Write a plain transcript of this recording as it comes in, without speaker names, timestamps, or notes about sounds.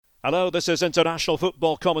Hello, this is international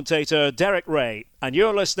football commentator Derek Ray, and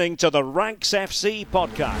you're listening to the Ranks FC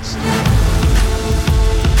podcast.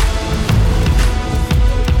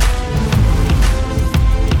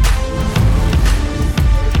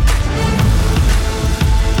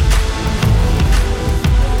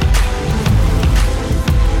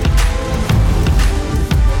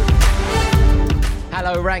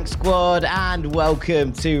 Hello Ranks Squad and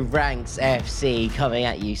welcome to Ranks FC, coming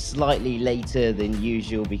at you slightly later than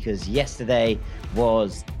usual because yesterday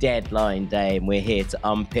was deadline day and we're here to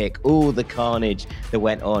unpick all the carnage that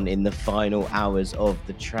went on in the final hours of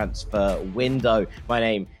the transfer window. My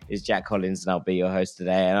name is Jack Collins and I'll be your host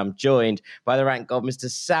today, and I'm joined by the rank god Mr.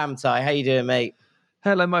 Sam Ty. How you doing, mate?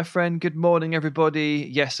 Hello, my friend. Good morning, everybody.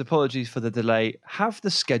 Yes, apologies for the delay. Have the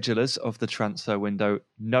schedulers of the transfer window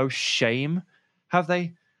no shame? Have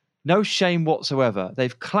they? No shame whatsoever.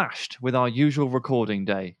 They've clashed with our usual recording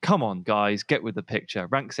day. Come on, guys, get with the picture.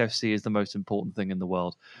 Ranks FC is the most important thing in the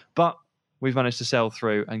world. But we've managed to sail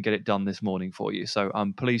through and get it done this morning for you. So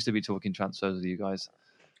I'm pleased to be talking transfers with you guys.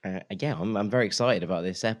 I'm very excited about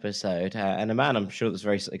this episode. And a man I'm sure that's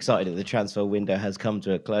very excited that the transfer window has come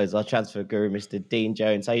to a close. Our transfer guru, Mr. Dean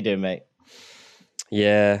Jones. How you doing, mate?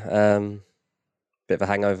 Yeah, bit of a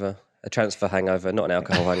hangover. A transfer hangover, not an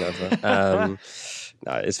alcohol hangover.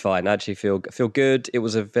 No, it's fine. I actually feel good. It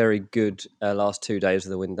was a very good last 2 days of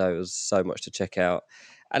the window. It was so much to check out.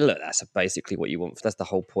 And look, that's basically what you want. That's the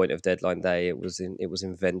whole point of deadline day. It was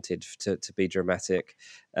invented to be dramatic,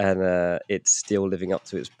 and it's still living up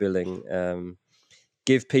to its billing.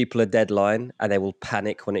 Give people a deadline, and they will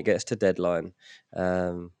panic when it gets to deadline.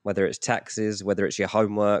 Whether it's taxes, whether it's your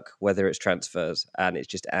homework, whether it's transfers, and it's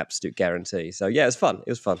just absolute guarantee. So yeah, it's fun. It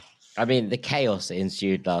was fun. I mean, the chaos that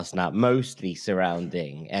ensued last night, mostly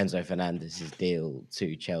surrounding Enzo Fernandez's deal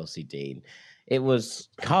to Chelsea, Dean. It was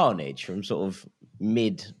carnage from sort of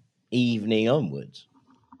mid-evening onwards.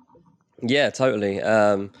 Yeah, totally.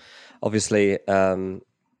 Obviously,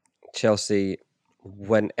 Chelsea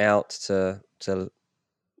went out to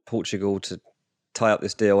Portugal to tie up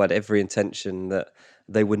this deal, had every intention that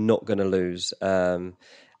they were not going to lose. And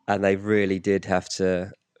they really did have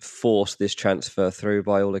to force this transfer through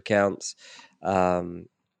by all accounts. It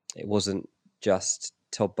wasn't just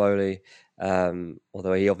Todd Boehly,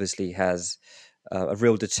 although he obviously has a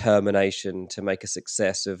real determination to make a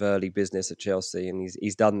success of early business at Chelsea, and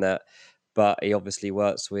he's done that. But he obviously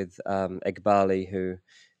works with Eghbali, who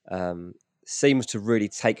seems to really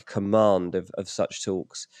take command of such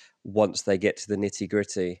talks once they get to the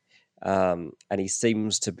nitty-gritty. And he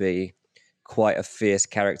seems to be quite a fierce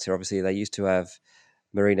character. Obviously, they used to have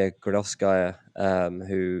Marina Granovskaya,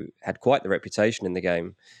 who had quite the reputation in the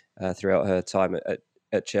game throughout her time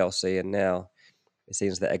at Chelsea, and now it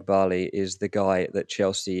seems that Eghbali is the guy that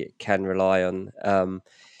Chelsea can rely on.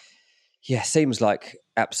 Seems like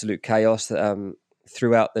absolute chaos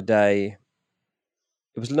throughout the day.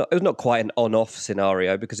 It was not quite an on-off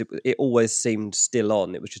scenario because it always seemed still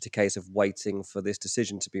on. It was just a case of waiting for this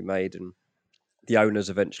decision to be made and the owners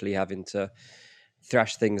eventually having to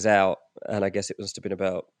thrash things out. And I guess it must have been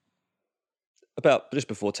about just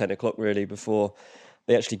before 10 o'clock, really, before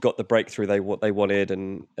they actually got the breakthrough they wanted.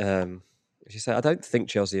 And as you say, I don't think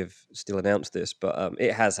Chelsea have still announced this, but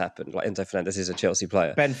it has happened. Like, Enzo Fernandez is a Chelsea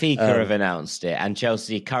player. Benfica have announced it, and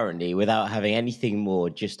Chelsea currently, without having anything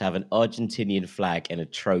more, just have an Argentinian flag and a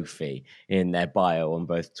trophy in their bio on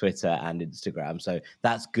both Twitter and Instagram. So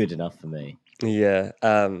that's good enough for me. Yeah.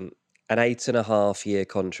 An 8.5-year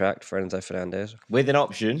contract for Enzo Fernandez. With an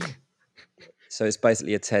option. So it's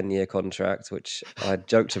basically a 10-year contract, which I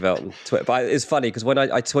joked about on Twitter. But it's funny because when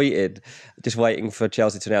I tweeted, just waiting for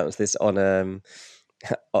Chelsea to announce this on to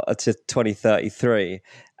 2033,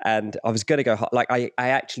 and I was going to go, like, I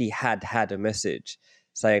actually had a message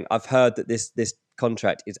saying, I've heard that this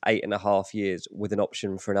contract is 8.5 years with an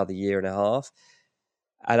option for another year and a half.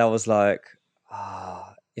 And I was like,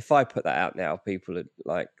 if I put that out now, people are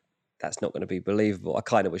like, that's not going to be believable. I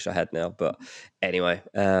kind of wish I had now, but anyway,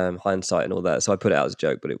 hindsight and all that. So I put it out as a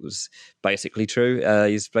joke, but it was basically true.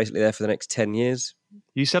 He's basically there for the next 10 years.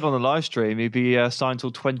 You said on the live stream he'd be signed till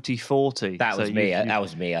 2040. That was me. That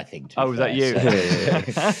was me, I think. Oh, was that you?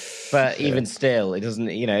 But even still, it doesn't,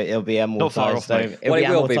 it'll be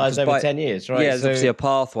amortized over 10 years, right? Yeah, there's obviously a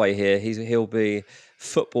pathway here. He'll be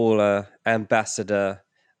footballer, ambassador,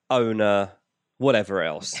 owner, whatever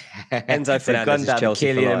else. Enzo Fernandez is Chelsea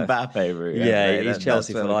Kylian for life. Mbappe route. Yeah, he's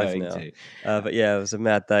Chelsea for life now. But yeah, it was a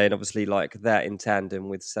mad day, and obviously like that in tandem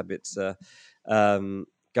with Sabitzer going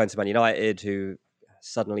to Man United, who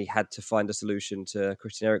suddenly had to find a solution to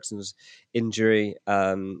Christian Eriksen's injury.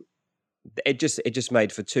 it just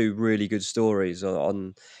made for two really good stories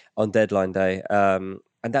on deadline day.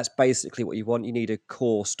 And that's basically what you want. You need a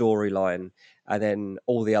core storyline, and then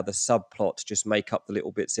all the other subplots just make up the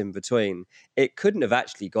little bits in between. It couldn't have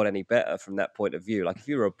actually got any better from that point of view. Like if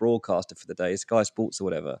you were a broadcaster for the day, Sky Sports or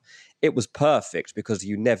whatever, it was perfect because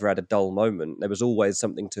you never had a dull moment. There was always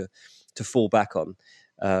something to fall back on.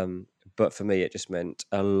 But for me, it just meant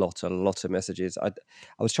a lot of messages. I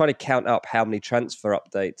was trying to count up how many transfer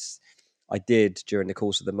updates I did during the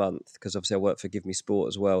course of the month, because obviously I work for Give Me Sport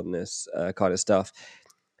as well and this kind of stuff.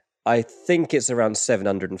 I think it's around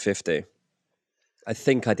 750. I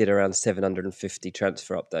think I did around 750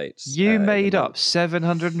 transfer updates. You made up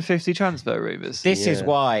 750 transfer rumours. This is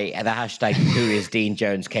why the hashtag Who is Dean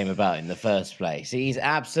Jones came about in the first place. He's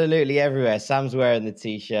absolutely everywhere. Sam's wearing the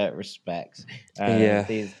t-shirt. Respect.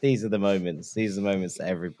 These are the moments. These are the moments that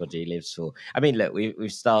everybody lives for. I mean, look,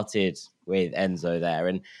 we've started with Enzo there,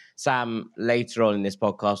 and Sam, later on in this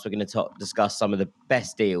podcast, we're going to discuss some of the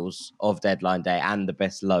best deals of deadline day and the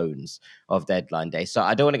best loans of deadline day. So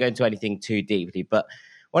I don't want to go into anything too deeply, but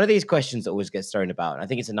one of these questions that always gets thrown about, and I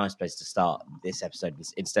think it's a nice place to start this episode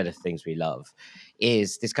instead of things we love,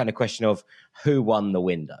 is this kind of question of who won the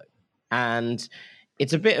window. And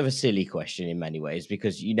it's a bit of a silly question in many ways,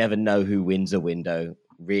 because you never know who wins a window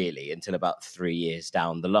really until about 3 years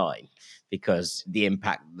down the line, because the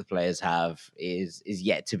impact that the players have is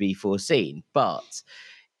yet to be foreseen. But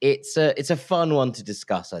it's a fun one to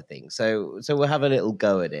discuss, I think. So we'll have a little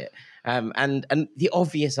go at it. And the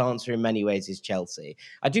obvious answer in many ways is Chelsea.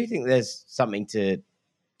 I do think there's something to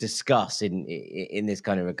discuss in this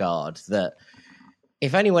kind of regard, that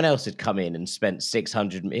if anyone else had come in and spent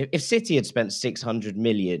 600, if City had spent 600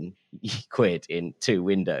 million quid in 2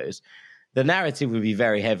 windows, the narrative would be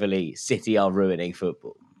very heavily City are ruining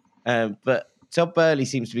football. But Todd Boehly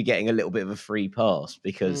seems to be getting a little bit of a free pass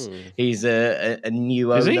because he's a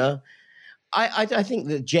new owner. I think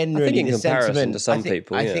that generally the sentiment,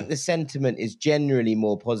 I think the sentiment is generally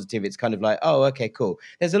more positive. It's kind of like, oh, okay, cool.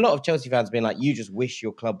 There's a lot of Chelsea fans being like, you just wish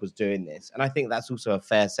your club was doing this. And I think that's also a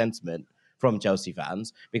fair sentiment from Chelsea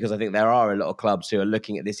fans, because I think there are a lot of clubs who are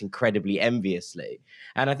looking at this incredibly enviously.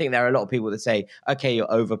 And I think there are a lot of people that say, okay,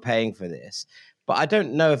 you're overpaying for this. But I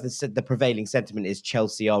don't know if the prevailing sentiment is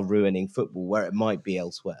Chelsea are ruining football, where it might be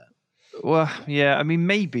elsewhere. Well, yeah, I mean,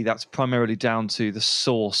 maybe that's primarily down to the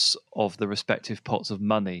source of the respective pots of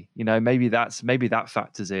money. You know, maybe that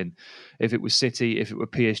factors in. If it was City, if it were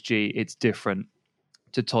PSG, it's different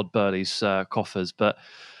to Todd Boehly's coffers. But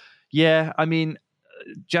yeah, I mean,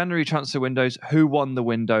 January transfer windows, who won the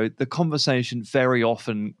window? The conversation very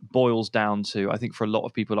often boils down to, I think for a lot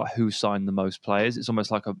of people, like who signed the most players. It's almost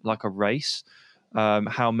like a race.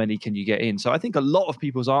 How many can you get in? So I think a lot of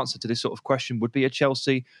people's answer to this sort of question would be a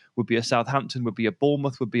Chelsea, would be a Southampton, would be a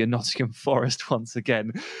Bournemouth, would be a Nottingham Forest once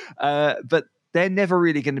again. But they're never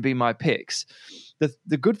really going to be my picks.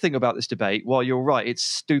 The good thing about this debate, while you're right, it's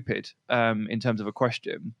stupid in terms of a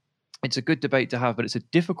question. It's a good debate to have, but it's a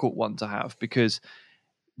difficult one to have, because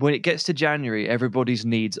when it gets to January, everybody's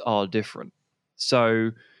needs are different.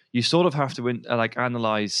 So you sort of have to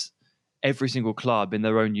analyze every single club in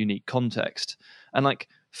their own unique context. And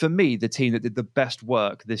for me, the team that did the best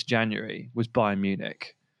work this January was Bayern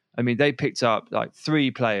Munich. I mean, they picked up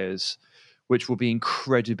 3 players which will be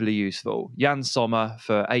incredibly useful. Jan Sommer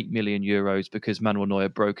for 8 million euros because Manuel Neuer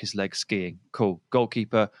broke his leg skiing. Cool.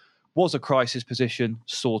 Goalkeeper was a crisis position,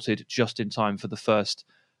 sorted just in time for the first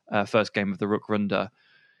game of the Rückrunde.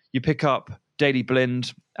 You pick up Daley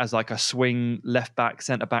Blind as a swing left-back,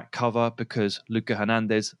 centre-back cover because Luca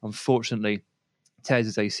Hernandez, unfortunately, tears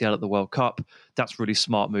his ACL at the World Cup. That's really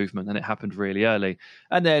smart movement, and it happened really early.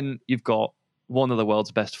 And then you've got one of the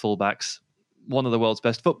world's best fullbacks, one of the world's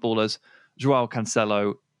best footballers, Joao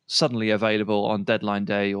Cancelo, suddenly available on deadline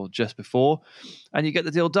day or just before, and you get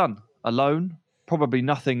the deal done. A loan, probably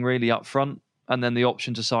nothing really up front, and then the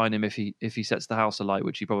option to sign him if he sets the house alight,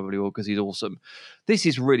 which he probably will because he's awesome. This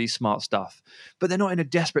is really smart stuff. But they're not in a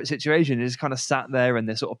desperate situation. They're just kind of sat there and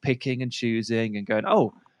they're sort of picking and choosing and going,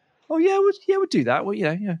 oh yeah, we'll do that. Well,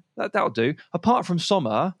 that'll do. Apart from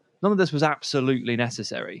Sommer, none of this was absolutely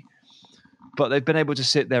necessary. But they've been able to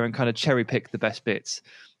sit there and kind of cherry pick the best bits.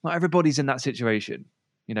 Not everybody's in that situation.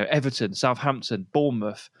 Everton, Southampton,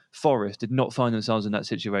 Bournemouth, Forest did not find themselves in that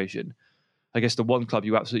situation. I guess the one club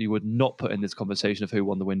you absolutely would not put in this conversation of who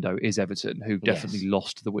won the window is Everton, who definitely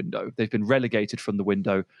lost the window. They've been relegated from the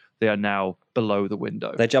window. They are now below the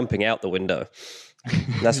window. They're jumping out the window.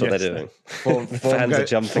 That's what they're doing. Fans are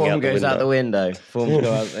jumping out the window. Form goes out the window. Form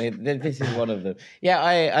go out. This is one of them. Yeah,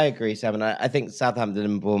 I agree, Sam. And I think Southampton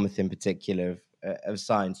and Bournemouth in particular have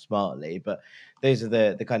signed smartly. But those are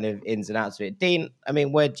the kind of ins and outs of it. Dean, I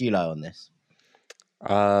mean, where do you lie on this?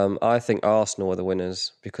 I think Arsenal are the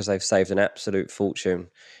winners because they've saved an absolute fortune.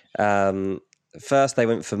 First, they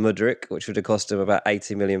went for Mudryk, which would have cost them about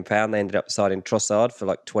 £80 million. They ended up signing Trossard for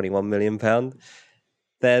like £21 million.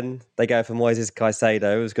 Then they go for Moises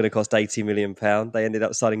Caicedo, who's going to cost £80 million. They ended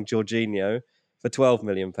up signing Jorginho for £12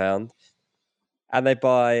 million. And they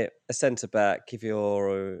buy a centre-back,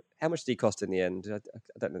 Kivior. How much did he cost in the end? I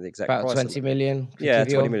don't know the exact About price. 20 million. Yeah,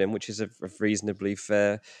 20 million, which is a reasonably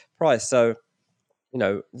fair price. So,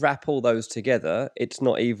 wrap all those together, it's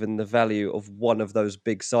not even the value of one of those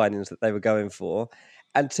big signings that they were going for.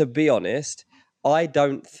 And to be honest, I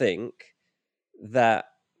don't think that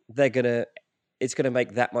it's going to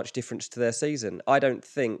make that much difference to their season. I don't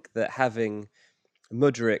think that having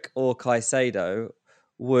Mudryk or Caicedo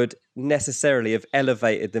would necessarily have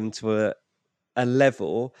elevated them to a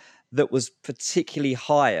level that was particularly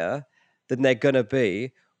higher than they're going to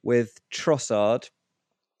be with Trossard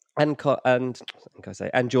and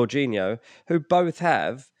Jorginho, who both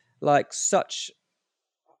have like such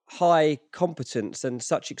high competence and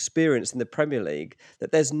such experience in the Premier League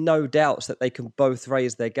that there's no doubts that they can both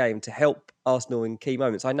raise their game to help Arsenal in key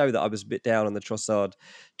moments. I know that I was a bit down on the Trossard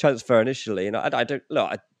transfer initially, and I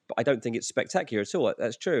don't think it's spectacular at all.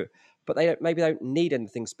 That's true, but they don't need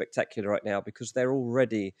anything spectacular right now because they're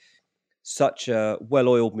already such a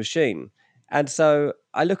well-oiled machine. And so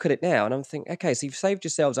I look at it now and I'm thinking, okay, so you've saved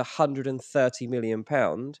yourselves £130 million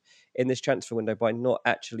in this transfer window by not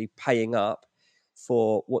actually paying up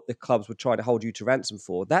for what the clubs were trying to hold you to ransom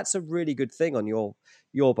for. That's a really good thing on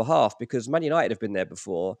your behalf, because Man United have been there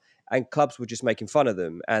before and clubs were just making fun of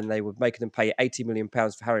them and they were making them pay £80 million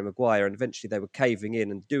for Harry Maguire, and eventually they were caving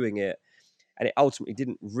in and doing it. And it ultimately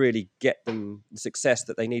didn't really get them the success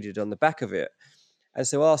that they needed on the back of it. And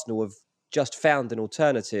so Arsenal have just found an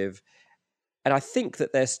alternative. And I think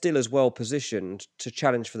that they're still as well positioned to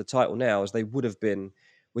challenge for the title now as they would have been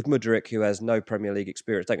with Mudryk, who has no Premier League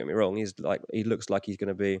experience. Don't get me wrong, he looks like he's going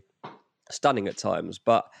to be stunning at times,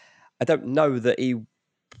 but I don't know that he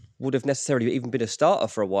would have necessarily even been a starter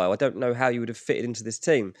for a while. I don't know how he would have fitted into this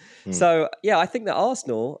team. So, yeah, I think that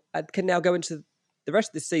Arsenal can now go into the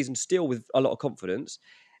rest of this season still with a lot of confidence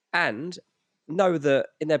and know that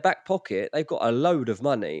in their back pocket, they've got a load of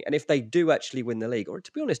money. And if they do actually win the league, or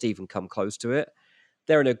to be honest, even come close to it,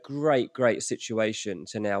 they're in a great, great situation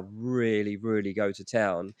to now really, really go to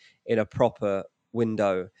town in a proper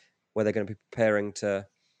window where they're going to be preparing to,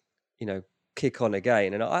 kick on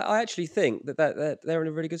again. And I actually think that they're in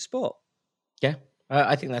a really good spot. Yeah,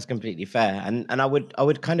 I think that's completely fair. And I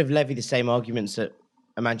would kind of levy the same arguments at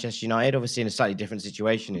Manchester United, obviously in a slightly different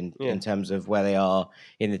situation in terms of where they are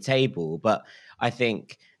in the table. But I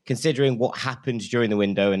think considering what happened during the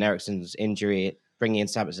window and Eriksen's injury, bringing in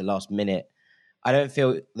Sabitzer at the last minute, I don't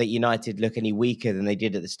feel that United look any weaker than they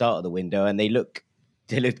did at the start of the window, and they looked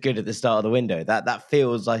good at the start of the window. That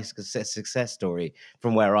feels like a success story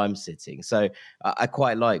from where I'm sitting. So I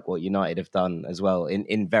quite like what United have done as well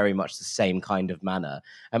in very much the same kind of manner.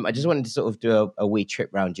 I just wanted to sort of do a wee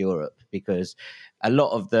trip around Europe, because a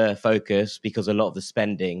lot of the focus, because a lot of the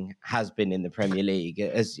spending has been in the Premier League,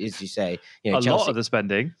 as you say. Chelsea, lot of the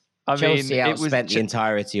spending. Chelsea outspent the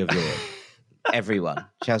entirety of Europe. Everyone.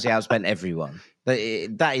 Chelsea outspent everyone.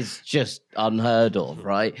 That is just unheard of,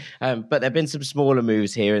 right? But there have been some smaller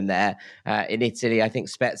moves here and there. In Italy, I think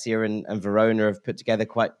Spezia and Verona have put together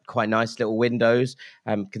quite nice little windows.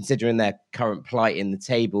 Considering their current plight in the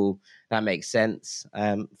table, that makes sense.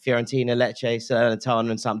 Fiorentina, Lecce,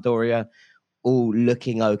 Salernitana and Sampdoria, all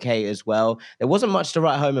looking okay as well. There wasn't much to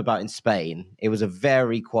write home about in Spain. It was a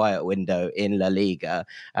very quiet window in La Liga.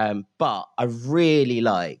 But I really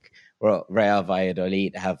like what Real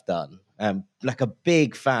Valladolid have done. Like a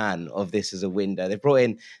big fan of this as a window. They've brought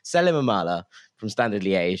in Selim Amala from Standard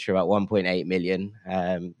Liège for about 1.8 million.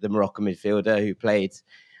 The Moroccan midfielder who played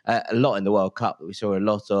a lot in the World Cup that we saw a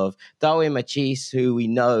lot of. Darwin Machis, who we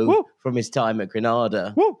know from his time at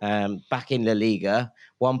Granada, back in La Liga,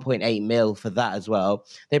 1.8 mil for that as well.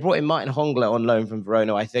 They brought in Martin Hongler on loan from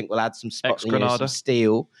Verona. I think will add some some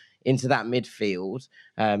steel into that midfield.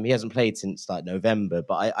 He hasn't played since like November,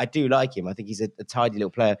 but I do like him. I think he's a tidy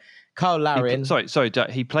little player. Kyle Larin. Sorry,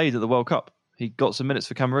 Jack, he played at the World Cup. He got some minutes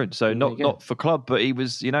for Cameroon, so not for club, but he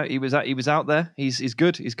was out there. He's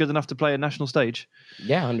good. He's good enough to play a national stage.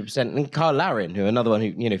 Yeah, 100%. And Kyle Larin, another one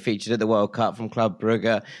who featured at the World Cup from Club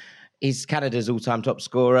Brugge. He's Canada's all-time top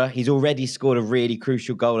scorer. He's already scored a really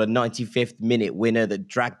crucial goal, a 95th minute winner that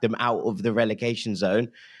dragged them out of the relegation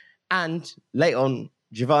zone. And late on,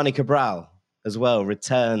 Giovanni Cabral as well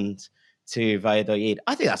returned to Valladolid.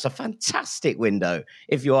 I think that's a fantastic window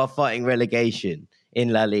if you are fighting relegation in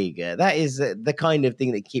La Liga. That is the kind of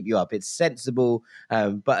thing that keep you up. It's sensible,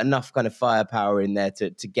 but enough kind of firepower in there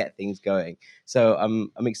to get things going. So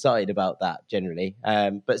I'm excited about that generally.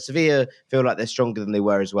 But Sevilla feel like they're stronger than they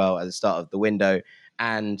were as well at the start of the window.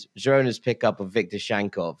 And Girona's pickup of Victor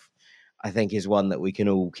Shankov, I think, is one that we can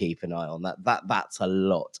all keep an eye on. That's a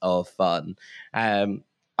lot of fun. I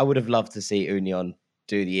would have loved to see Union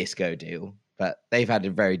do the Isco deal, but they've had a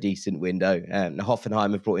very decent window.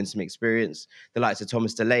 Hoffenheim have brought in some experience. The likes of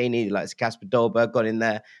Thomas Delaney, the likes of Kasper Dolberg got in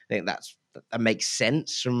there. I think that makes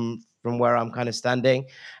sense from where I'm kind of standing.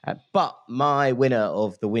 But my winner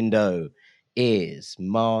of the window is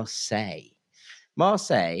Marseille.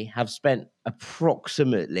 Marseille have spent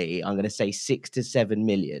approximately, I'm going to say, 6 to 7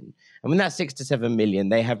 million. And with that 6 to 7 million,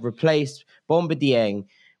 they have replaced Bamba Dieng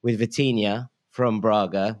with Vitinha from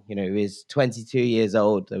Braga, who is 22 years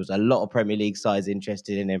old. There was a lot of Premier League sides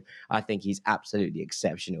interested in him. I think he's absolutely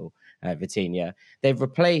exceptional, Vitinha. They've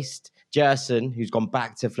replaced Gerson, who's gone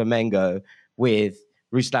back to Flamengo, with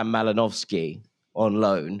Ruslan Malinovsky on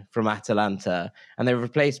loan from Atalanta. And they've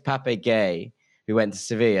replaced Pape Gay, who went to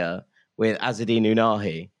Sevilla, with Azzedine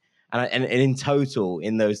Ounahi. And in total,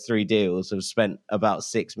 in those 3 deals, have spent about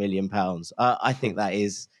 £6 million. I think that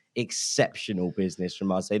is exceptional business from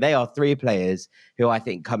Marseille. They are 3 players who I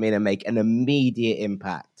think come in and make an immediate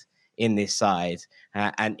impact in this side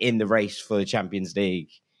and in the race for the Champions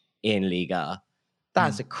League in Liga.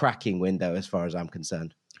 That's a cracking window as far as I'm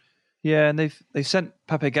concerned. Yeah, and they've sent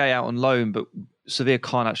Pape Gay out on loan, but Sevilla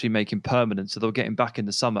can't actually make him permanent, so they'll get him back in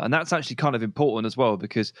the summer. And that's actually kind of important as well,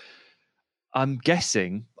 because I'm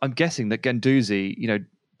guessing that Guendouzi,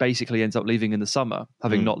 basically ends up leaving in the summer,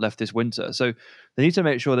 having not left this winter. So they need to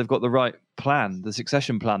make sure they've got the right plan, the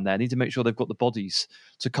succession plan there. They need to make sure they've got the bodies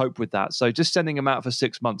to cope with that. So just sending him out for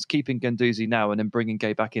 6 months, keeping Guendouzi now and then bringing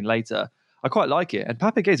Gay back in later, I quite like it. And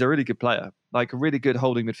Pape Gay's a really good player, like a really good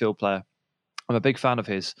holding midfield player. I'm a big fan of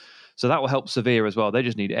his. So that will help Sevilla as well. They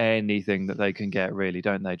just need anything that they can get, really,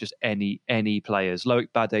 don't they? Just any players. Loic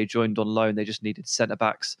Bade joined on loan. They just needed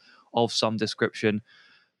centre-backs of some description.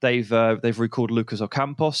 They've recalled Lucas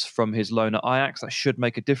Ocampos from his loan at Ajax. That should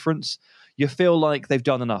make a difference. You feel like they've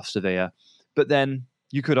done enough, Sevilla. But then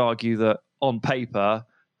you could argue that on paper,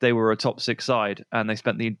 they were a top 6 side and they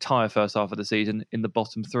spent the entire first half of the season in the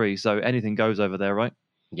bottom 3. So anything goes over there, right?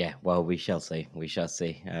 Yeah, well, we shall see.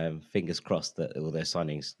 Fingers crossed that all their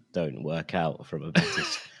signings don't work out from a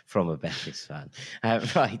Betis fan.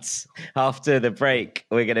 Right, after the break,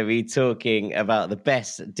 we're going to be talking about the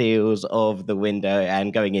best deals of the window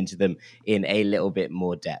and going into them in a little bit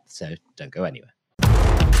more depth. So don't go anywhere.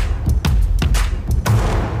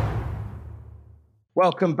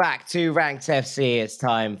 Welcome back to Ranked FC. It's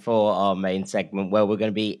time for our main segment where we're going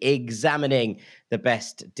to be examining the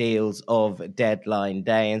best deals of deadline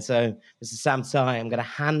day. And so, Mr. Samsai, I'm going to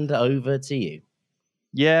hand over to you.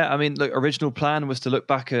 Yeah, I mean, look, original plan was to look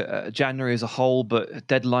back at January as a whole, but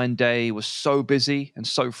deadline day was so busy and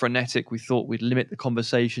so frenetic, we thought we'd limit the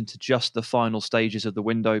conversation to just the final stages of the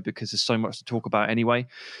window because there's so much to talk about anyway.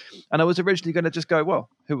 And I was originally going to just go, well,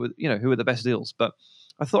 who are the best deals? But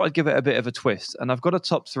I thought I'd give it a bit of a twist. And I've got a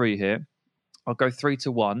top 3 here. I'll go 3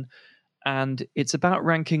 to 1. And it's about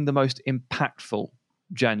ranking the most impactful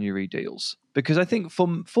January deals. Because I think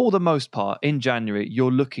for the most part, in January,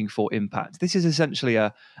 you're looking for impact. This is essentially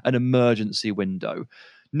an emergency window.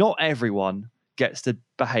 Not everyone gets to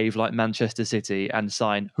behave like Manchester City and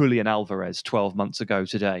sign Julian Alvarez 12 months ago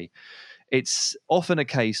today. It's often a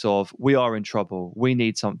case of, we are in trouble, we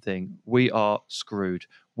need something, we are screwed,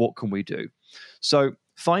 what can we do? So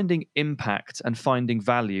finding impact and finding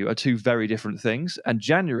value are 2 very different things, and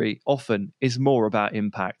January often is more about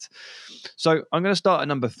impact. So I'm going to start at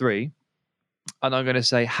number 3, and I'm going to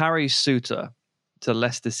say Harry Souttar to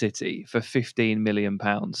Leicester City for £15 million.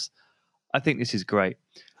 I think this is great.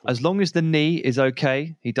 As long as the knee is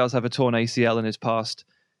okay, he does have a torn ACL in his past,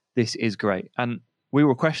 this is great. And we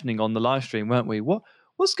were questioning on the live stream, weren't we?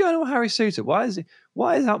 What's going on with Harry Souttar?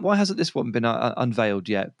 Why hasn't this one been unveiled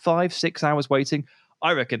yet? 5-6 hours waiting.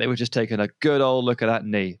 I reckon they were just taking a good old look at that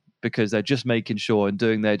knee because they're just making sure and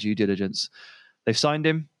doing their due diligence. They've signed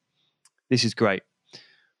him. This is great.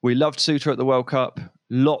 We loved Souttar at the World Cup.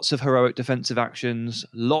 Lots of heroic defensive actions,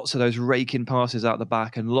 lots of those raking passes out the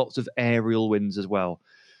back, and lots of aerial wins as well.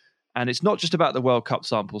 And it's not just about the World Cup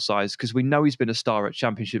sample size, because we know he's been a star at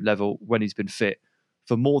Championship level when he's been fit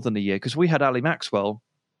for more than a year, because we had Ali Maxwell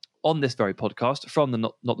on this very podcast from the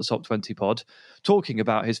Not the Top 20 pod talking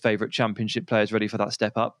about his favourite Championship players ready for that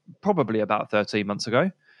step up, probably about 13 months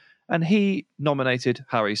ago. And he nominated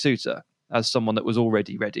Harry Souttar as someone that was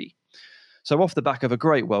already ready. So off the back of a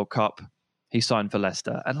great World Cup, he signed for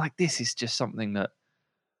Leicester. And like, this is just something that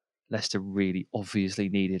Leicester really obviously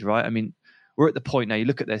needed, right? I mean, we're at the point now, you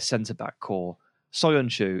look at their centre-back core,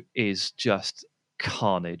 Soyuncu is just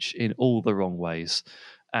carnage in all the wrong ways.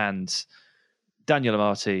 And Daniel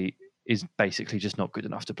Amati is basically just not good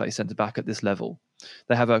enough to play centre-back at this level.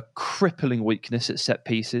 They have a crippling weakness at set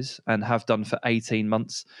pieces and have done for 18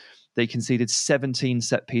 months. They conceded 17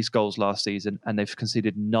 set-piece goals last season, and they've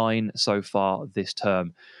conceded 9 so far this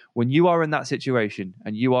term. When you are in that situation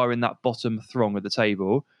and you are in that bottom throng of the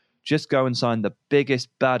table, just go and sign the biggest,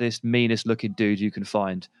 baddest, meanest-looking dude you can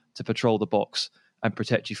find to patrol the box and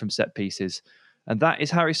protect you from set pieces. And that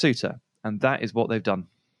is Harry Souttar, and that is what they've done.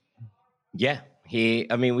 Yeah,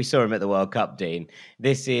 we saw him at the World Cup, Dean.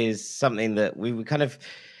 This is something that we were kind of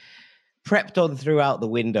prepped on throughout the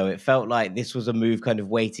window. It felt like this was a move kind of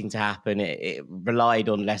waiting to happen. It relied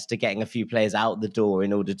on Leicester getting a few players out the door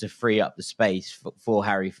in order to free up the space for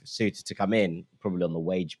Harry Souttar to come in, probably on the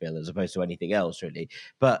wage bill as opposed to anything else, really.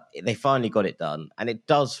 But they finally got it done. And it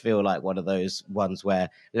does feel like one of those ones where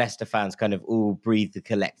Leicester fans kind of all breathed a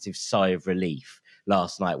collective sigh of relief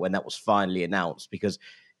last night when that was finally announced, because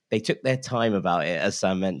they took their time about it, as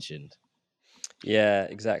Sam mentioned. Yeah,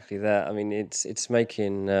 exactly that. I mean, it's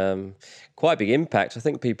making quite a big impact. I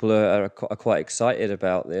think people are quite excited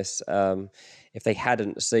about this. If they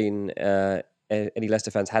hadn't seen, any Leicester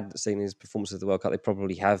fans hadn't seen his performances at the World Cup, they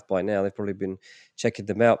probably have by now. They've probably been checking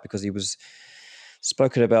them out because he was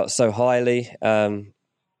spoken about so highly.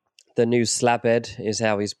 The new slabhead is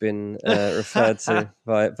how he's been referred to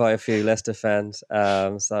by a few Leicester fans.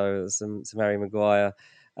 So some Harry Maguire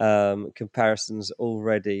comparisons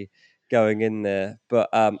already going in there, but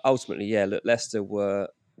ultimately, yeah. Look, Leicester were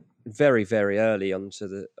very, very early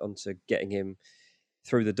onto getting him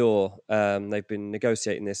through the door. They've been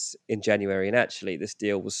negotiating this in January, and actually, this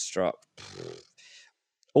deal was struck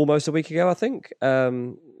almost a week ago. I think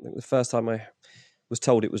the first time I was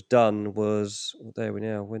told it was done was, what day are we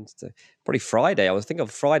now? Wednesday, probably Friday. I was thinking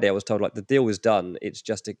of Friday. I was told like the deal is done. It's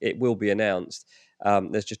just it will be announced.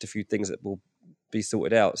 There's just a few things that will be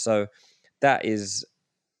sorted out. So that is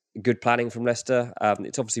good planning from Leicester.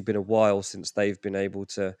 It's obviously been a while since they've been able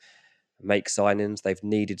to make signings. They've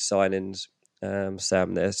needed signings.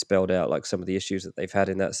 Sam there spelled out like some of the issues that they've had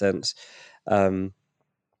in that sense.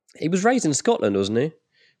 He was raised in Scotland, wasn't he? I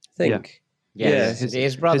think. Yeah.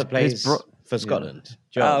 His brother plays for Scotland.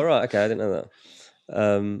 Yeah. Oh, right. Okay, I didn't know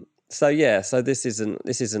that. So this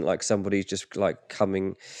isn't like somebody just like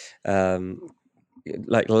coming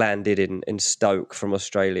like landed in Stoke from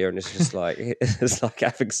Australia and it's just like it's like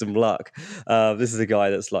having some luck. This is a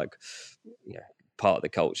guy that's like, you know, part of the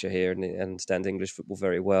culture here and understands English football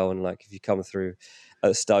very well. And like if you come through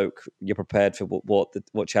at Stoke, you're prepared for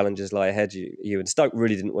what challenges lie ahead you. And Stoke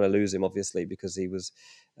really didn't want to lose him, obviously, because he was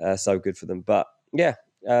so good for them. But yeah,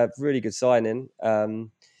 really good signing.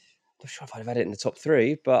 I'm not sure if I'd have had it in the top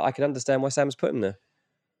 3, but I can understand why Sam's put him there.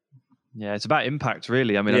 Yeah, it's about impact,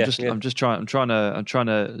 really. I mean, I'm trying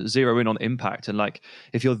to zero in on impact, and like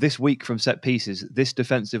if you're this weak from set pieces, this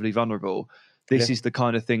defensively vulnerable, this is the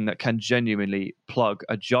kind of thing that can genuinely plug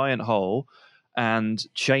a giant hole and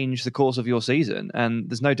change the course of your season. And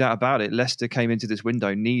there's no doubt about it. Leicester came into this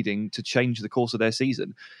window needing to change the course of their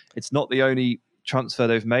season. It's not the only transfer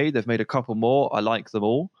they've made. They've made a couple more. I like them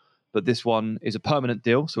all, but this one is a permanent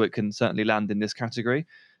deal, so it can certainly land in this category.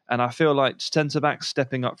 And I feel like centre-backs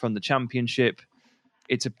stepping up from the Championship,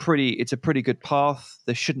 it's a pretty good path.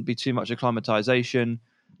 There shouldn't be too much acclimatisation.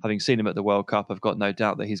 Having seen him at the World Cup, I've got no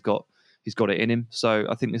doubt that he's got it in him. So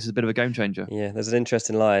I think this is a bit of a game changer. Yeah, there's an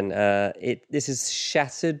interesting line. This has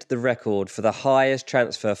shattered the record for the highest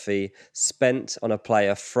transfer fee spent on a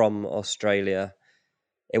player from Australia.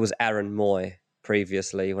 It was Aaron Moy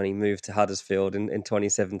previously when he moved to Huddersfield in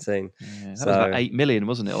 2017. Yeah, that was about 8 million,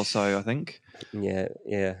 wasn't it, or so, I think? Yeah.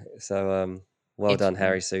 So well done,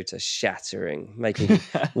 Harry Souttar, shattering, making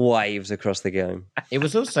waves across the game. It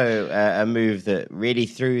was also a move that really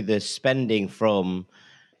threw the spending from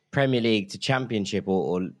Premier League to Championship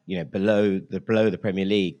or below the Premier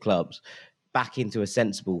League clubs back into a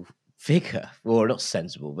sensible figure, or not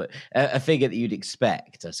sensible, but a figure that you'd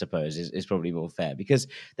expect, I suppose, is probably more fair, because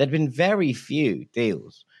there'd been very few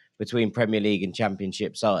deals between Premier League and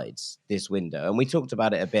Championship sides this window. And we talked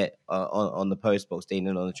about it a bit on the Postbox, Dean,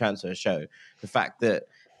 and on the Transfer Show, the fact that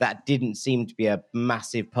didn't seem to be a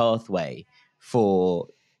massive pathway for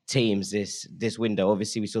teams this window.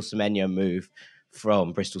 Obviously, we saw Semenyo move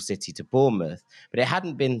from Bristol City to Bournemouth, but it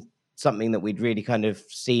hadn't been something that we'd really kind of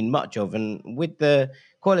seen much of. And with the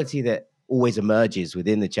quality that always emerges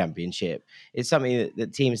within the Championship. It's something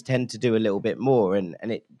that teams tend to do a little bit more. And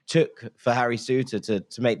it took for Harry Souttar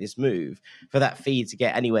to make this move, for that fee to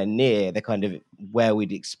get anywhere near the kind of where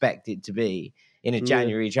we'd expect it to be in a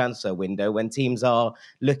January transfer window, when teams are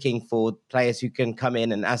looking for players who can come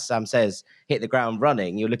in and, as Sam says, hit the ground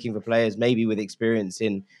running. You're looking for players maybe with experience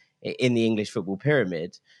in the English football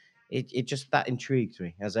pyramid. It just, that intrigued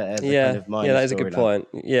me as a kind of minor that is a good point.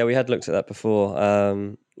 Yeah, we had looked at that before.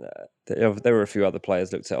 There were a few other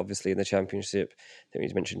players looked at, obviously, in the Championship. I think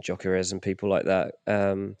you mentioned Gyökeres and people like that.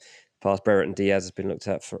 Past Brereton Diaz has been looked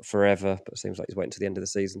at forever, but it seems like he's waiting to the end of the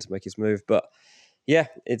season to make his move. But yeah,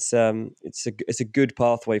 it's a good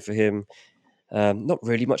pathway for him. Not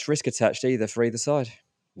really much risk attached either for either side.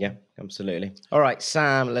 Yeah, absolutely. All right,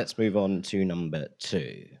 Sam, let's move on to number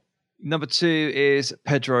 2. Number 2 is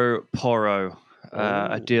Pedro Porro,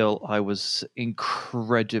 a deal I was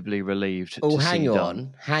incredibly relieved to see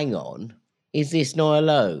done. Hang on. Is this not a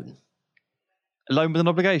loan? A loan with an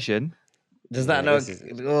obligation? Does that not? Does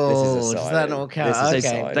that not count?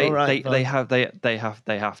 Okay,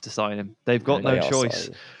 they have to sign him. They've got no choice.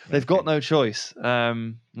 They've got no choice,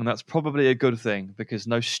 and that's probably a good thing, because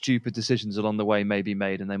no stupid decisions along the way may be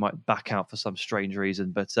made, and they might back out for some strange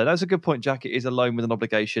reason. But that's a good point, Jack. It is a loan with an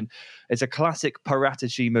obligation. It's a classic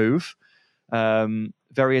Paratici move,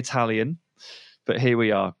 very Italian, but here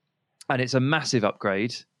we are, and it's a massive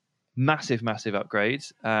upgrade. Massive upgrade.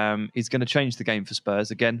 Is going to change the game for Spurs.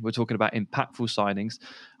 Again, we're talking about impactful signings,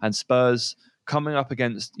 and Spurs coming up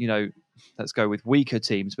against, let's go with weaker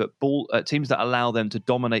teams, but teams that allow them to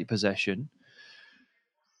dominate possession.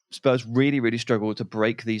 Spurs really struggle to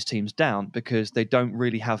break these teams down, because they don't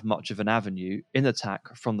really have much of an avenue in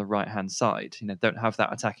attack from the right-hand side. Don't have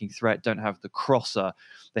that attacking threat, don't have the crosser.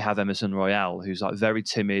 They have Emerson Royal, who's like very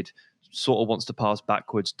timid, sort of wants to pass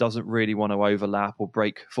backwards, doesn't really want to overlap or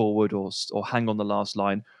break forward or hang on the last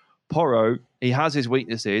line. Porro, he has his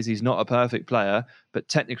weaknesses. He's not a perfect player, but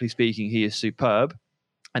technically speaking, he is superb,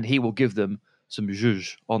 and he will give them some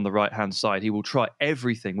zhuzh on the right-hand side. He will try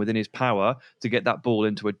everything within his power to get that ball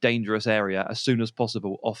into a dangerous area as soon as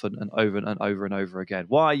possible, often and over and over and over again.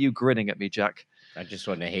 Why are you grinning at me, Jack? I just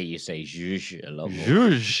want to hear you say zhuzh a lot more.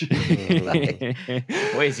 Zhuzh.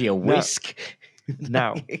 Where's he, a whisk?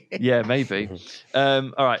 Now, yeah, maybe.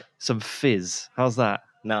 All right, some fizz. How's that?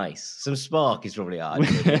 Nice. Some spark is probably hard.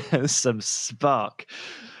 Some spark.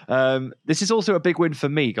 This is also a big win for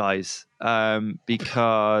me, guys,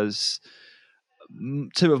 because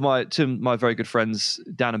two of my very good friends,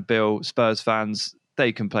 Dan and Bill, Spurs fans,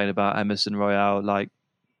 they complain about Emerson Royal like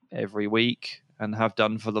every week and have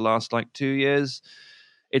done for the last 2 years.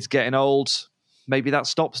 It's getting old. Maybe that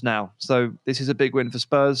stops now. So this is a big win for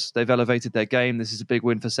Spurs. They've elevated their game. This is a big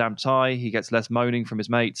win for Sam Tighe. He gets less moaning from his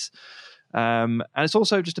mates. And it's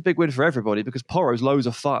also just a big win for everybody, because Porro's loads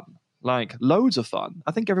of fun. Loads of fun.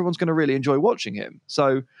 I think everyone's going to really enjoy watching him.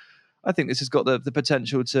 So I think this has got the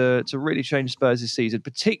potential to really change Spurs this season,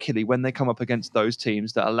 particularly when they come up against those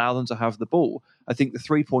teams that allow them to have the ball. I think the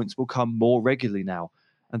 3 points will come more regularly now.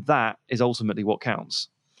 And that is ultimately what counts.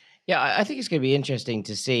 Yeah, I think it's going to be interesting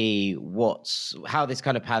to see how this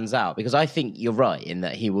kind of pans out, because I think you're right in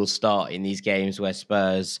that he will start in these games where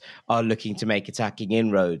Spurs are looking to make attacking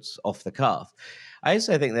inroads off the cuff. I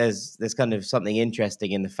also think there's kind of something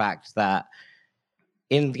interesting in the fact that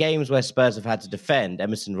in games where Spurs have had to defend,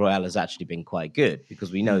 Emerson Royal has actually been quite good,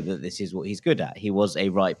 because we know that this is what he's good at. He was a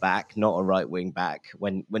right back, not a right wing back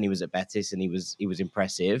when he was at Betis, and he was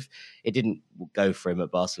impressive. It didn't go for him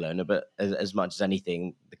at Barcelona, but as much as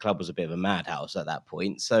anything, the club was a bit of a madhouse at that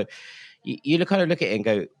point. So you kind of look at it and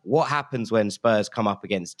go, what happens when Spurs come up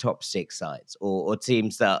against top 6 sides or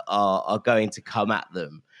teams that are going to come at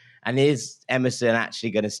them? And is Emerson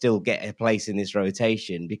actually going to still get a place in this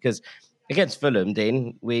rotation? Because against Fulham,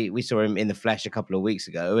 Dean, we saw him in the flesh a couple of weeks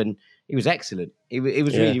ago, and he was excellent. He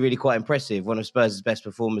was really quite impressive. One of Spurs' best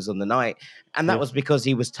performers on the night. And that was because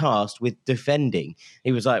he was tasked with defending.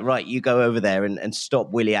 He was like, right, you go over there and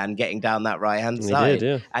stop Willian getting down that right-hand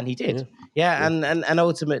side. And he did. Yeah. And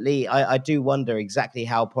ultimately, I do wonder exactly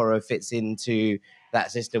how Porro fits into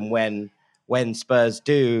that system when Spurs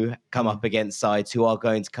do come up against sides who are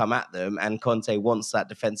going to come at them, and Conte wants that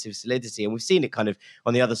defensive solidity. And we've seen it kind of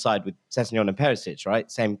on the other side with Sessegnon and Perisic,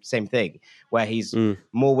 right? Same thing, where he's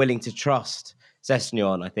more willing to trust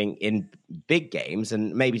Sessegnon, I think, in big games,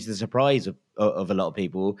 and maybe to the surprise of a lot of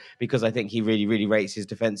people, because I think he really rates his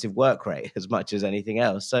defensive work rate as much as anything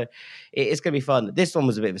else. So it's going to be fun. This one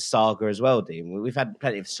was a bit of a saga as well, Dean. We've had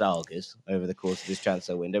plenty of sagas over the course of this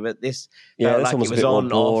transfer window, but this felt like it was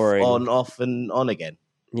on, off, and on again.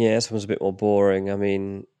 Yeah, this one was a bit more boring. I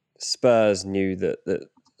mean, Spurs knew that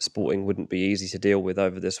Sporting wouldn't be easy to deal with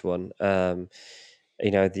over this one. The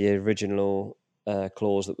original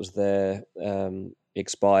clause that was there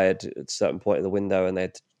expired at a certain point in the window, and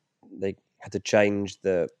they had to change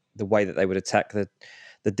the way that they would attack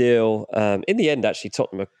the deal. In the end, actually,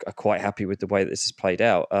 Tottenham are quite happy with the way that this has played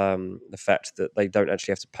out. The fact that they don't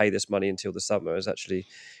actually have to pay this money until the summer is actually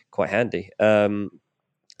quite handy. So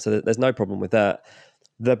there's no problem with that.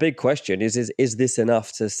 The big question is this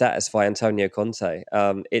enough to satisfy Antonio Conte?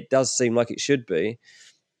 It does seem like it should be,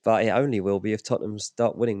 but it only will be if Tottenham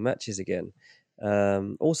start winning matches again.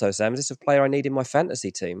 Also, Sam, is this a player I need in my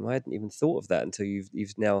fantasy team? I hadn't even thought of that until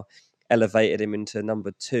you've now elevated him into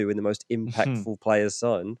number 2 in the most impactful players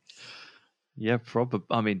signed. Yeah,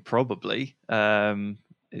 probably.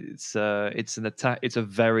 It's an attack. It's a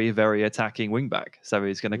very, very attacking wing back. So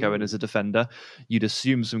he's going to go in as a defender. You'd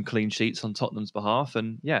assume some clean sheets on Tottenham's behalf,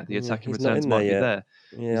 and the attacking returns might be there.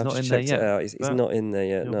 Yeah, he's not in there yet. He's not in there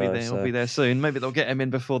yet. He'll be there soon. Maybe they'll get him in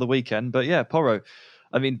before the weekend. But yeah, Porro.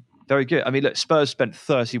 I mean, very good. I mean, look, Spurs spent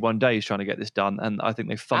 31 days trying to get this done, and I think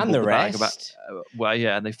they fumbled the bag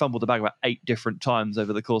and they fumbled the bag about 8 different times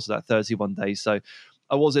over the course of that 31 days. So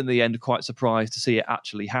I was in the end quite surprised to see it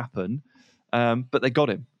actually happen. But they got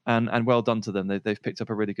him, and well done to them. They've picked up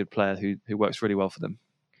a really good player who works really well for them.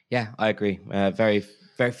 Yeah, I agree. Very,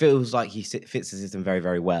 very feels like he fits the system very,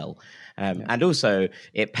 very well. And also,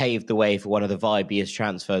 it paved the way for one of the vibiest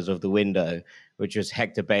transfers of the window, which was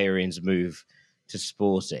Hector Bellerin's move to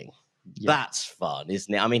Sporting. Yeah. That's fun,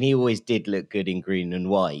 isn't it? I mean, he always did look good in green and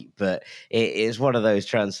white, but it's one of those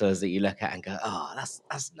transfers that you look at and go, oh, that's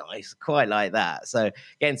nice. Quite like that. So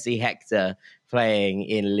getting to see Hector playing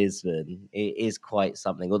in Lisbon is quite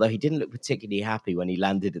something, although he didn't look particularly happy when he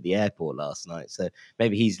landed at the airport last night. So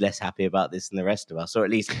maybe he's less happy about this than the rest of us, or at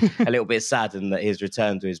least a little bit saddened that his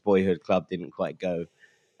return to his boyhood club didn't quite go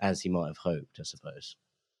as he might have hoped, I suppose.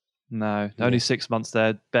 No, only 6 months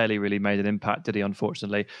there, barely really made an impact, did he,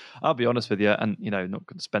 unfortunately. I'll be honest with you, and not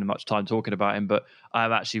going to spend much time talking about him, but I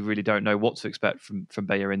actually really don't know what to expect from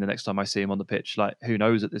Bellerin the next time I see him on the pitch. Like, who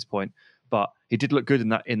knows at this point? But he did look good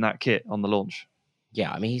in that kit on the launch. Yeah,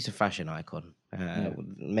 I mean, he's a fashion icon.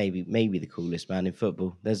 Maybe the coolest man in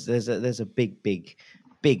football. There's a big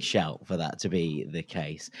shout for that to be the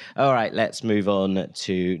case. All right, let's move on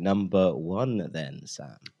to number 1 then,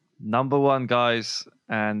 Sam. Number 1, guys,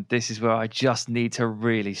 and this is where I just need to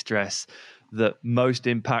really stress that most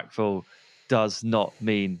impactful does not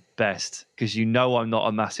mean best, because I'm not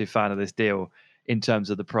a massive fan of this deal in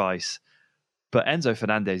terms of the price. But Enzo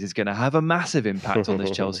Fernandez is going to have a massive impact on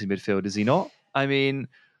this Chelsea midfield, is he not? I mean,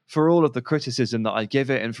 for all of the criticism that I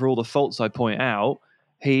give it and for all the faults I point out,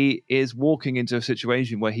 he is walking into a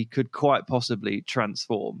situation where he could quite possibly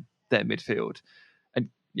transform their midfield. And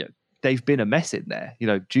they've been a mess in there,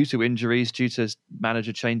 due to injuries, due to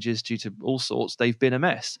manager changes, due to all sorts. They've been a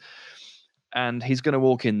mess. And he's going to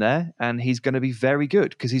walk in there and he's going to be very good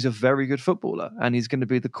because he's a very good footballer and he's going to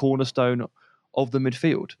be the cornerstone of the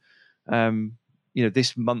midfield.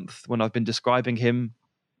 This month when I've been describing him,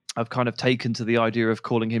 I've kind of taken to the idea of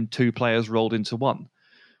calling him 2 players rolled into one,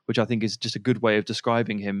 which I think is just a good way of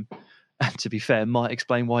describing him. And to be fair, might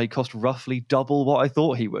explain why he cost roughly double what I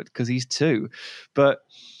thought he would, because he's 2. But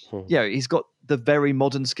he's got the very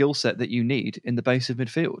modern skill set that you need in the base of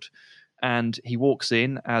midfield. And he walks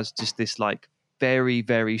in as just this very,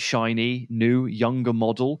 very shiny, new, younger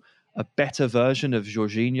model, a better version of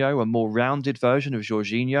Jorginho, a more rounded version of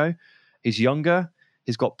Jorginho. He's younger.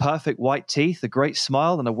 He's got perfect white teeth, a great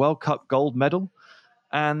smile, and a World Cup gold medal.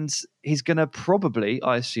 And he's going to probably,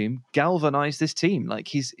 I assume, galvanize this team.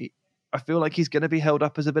 I feel like he's going to be held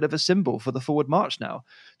up as a bit of a symbol for the forward march now.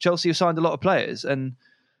 Chelsea have signed a lot of players, and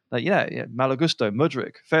Malo Gusto,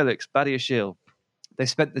 Mudryk, Felix, Badiashile. They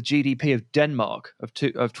spent the GDP of Denmark of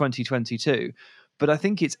 2022. But I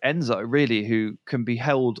think it's Enzo, really, who can be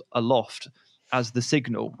held aloft as the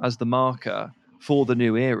signal, as the marker for the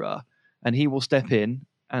new era. And he will step in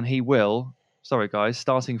and he will,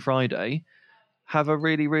 starting Friday, have a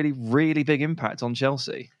really, really, really big impact on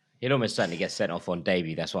Chelsea. He'll almost certainly get sent off on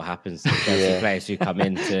debut. That's what happens to Chelsea players who come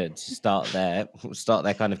in to start their kind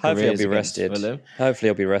of careers. Hopefully he'll be rested. Hopefully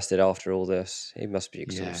he'll be rested after all this. He must be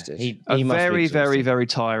exhausted. Yeah. He must very, very, very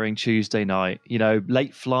tiring Tuesday night.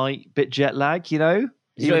 Late flight, bit jet lag. He's not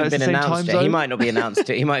even been announced yet. He might not be announced.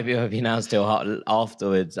 He might be announced till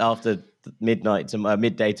afterwards, after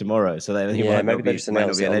midday tomorrow. So maybe they just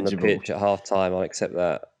announce it on the pitch at half time. I'll accept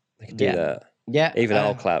that. They can do that. Yeah, even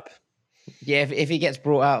I'll clap. Yeah, if he gets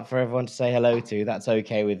brought out for everyone to say hello to, that's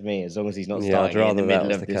okay with me, as long as he's not starting in the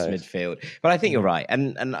middle of this midfield. But I think you're right.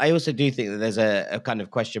 And I also do think that there's a kind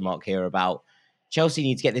of question mark here about Chelsea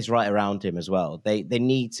need to get this right around him as well. They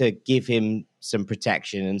need to give him some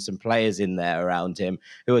protection and some players in there around him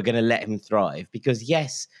who are going to let him thrive. Because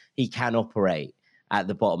yes, he can operate at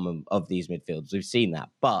the bottom of these midfields. We've seen that,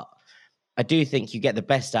 but I do think you get the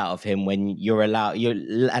best out of him when you're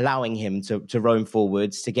allowing him to roam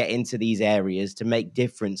forwards, to get into these areas, to make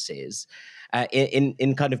differences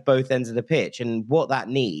in kind of both ends of the pitch. And what that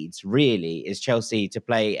needs really is Chelsea to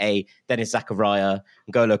play a Denis Zakaria,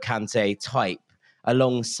 N'Golo Kante type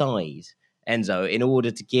alongside Enzo in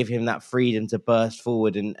order to give him that freedom to burst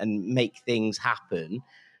forward and make things happen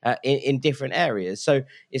in different areas. So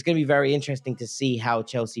it's going to be very interesting to see how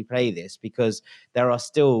Chelsea play this, because there are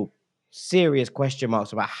still serious question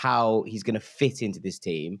marks about how he's going to fit into this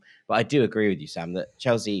team. But I do agree with you, Sam, that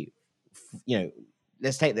Chelsea,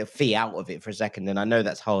 let's take the fee out of it for a second. And I know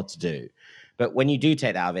that's hard to do. But when you do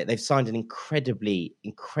take that out of it, they've signed an incredibly,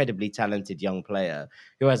 incredibly talented young player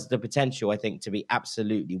who has the potential, I think, to be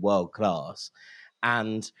absolutely world class.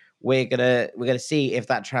 And we're gonna see if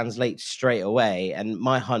that translates straight away. And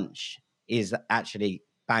my hunch is actually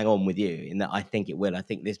bang on with you in that I think it will. I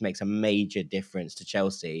think this makes a major difference to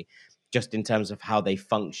Chelsea, just in terms of how they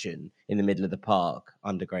function in the middle of the park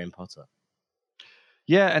under Graham Potter.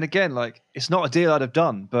 Yeah, and again, it's not a deal I'd have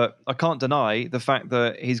done, but I can't deny the fact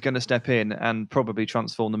that he's going to step in and probably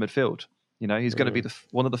transform the midfield. He's going to be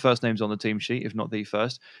one of the first names on the team sheet, if not the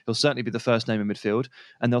first. He'll certainly be the first name in midfield,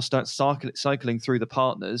 and they'll start cycling through the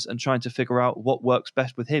partners and trying to figure out what works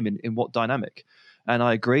best with him in what dynamic. And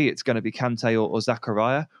I agree, it's going to be Kante or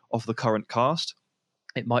Zakaria of the current cast.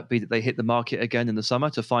 It might be that they hit the market again in the summer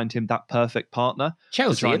to find him that perfect partner.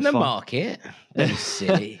 Chelsea in the market? That's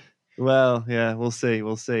silly. Well, yeah, we'll see.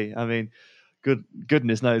 I mean,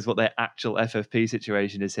 goodness knows what their actual FFP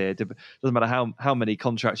situation is here. Doesn't matter how many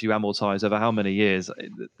contracts you amortise over how many years.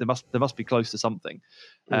 There must be close to something.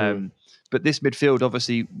 But this midfield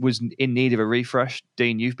obviously was in need of a refresh.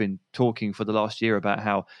 Dean, you've been talking for the last year about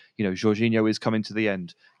how Jorginho is coming to the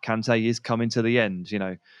end, Kante is coming to the end.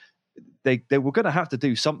 They were going to have to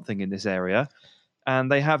do something in this area.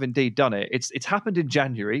 And they have indeed done it. It's happened in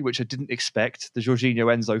January, which I didn't expect, the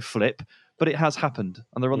Jorginho Enzo flip, but it has happened,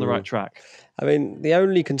 and they're on the right track. I mean, the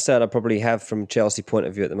only concern I probably have from Chelsea point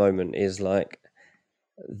of view at the moment is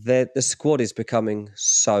the squad is becoming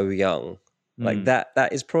so young. That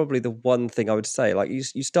is probably the one thing I would say.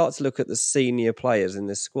 You start to look at the senior players in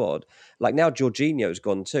this squad. Now Jorginho's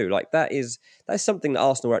gone too. That's something that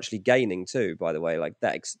Arsenal are actually gaining too, by the way.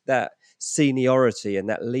 That seniority and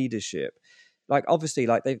that leadership. Obviously,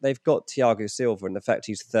 they've got Thiago Silva, and the fact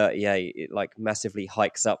he's 38, it massively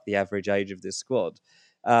hikes up the average age of this squad.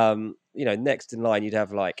 Next in line, you'd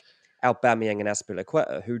have Aubameyang and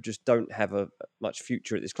Azpilicueta, who just don't have much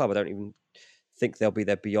future at this club. I don't even think they'll be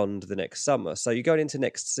there beyond the next summer. So you're going into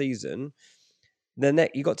next season.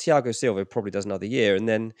 You got Thiago Silva, who probably does another year, and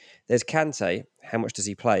then there's Kante. How much does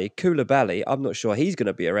he play? Koulibaly, I'm not sure he's going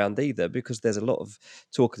to be around either, because there's a lot of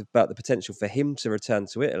talk about the potential for him to return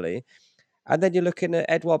to Italy. And then you're looking at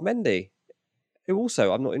Edouard Mendy, who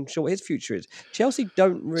also, I'm not even sure what his future is. Chelsea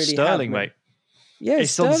don't really Sterling, have... mate. Yeah,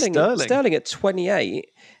 Sterling at 28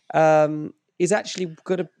 is actually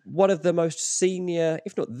one of the most senior,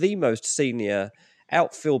 if not the most senior,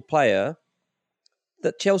 outfield player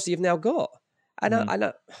that Chelsea have now got. And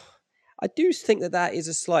I do think that is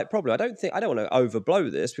a slight problem. I don't want to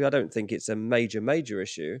overblow this, because I don't think it's a major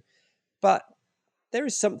issue. But there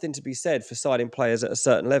is something to be said for signing players at a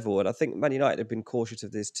certain level. And I think Man United have been cautious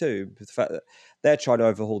of this too, with the fact that they're trying to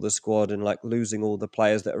overhaul the squad and losing all the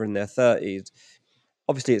players that are in their 30s.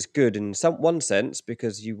 Obviously, it's good in one sense,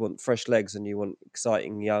 because you want fresh legs and you want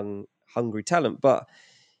exciting, young, hungry talent. But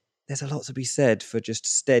there's a lot to be said for just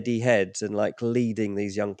steady heads and leading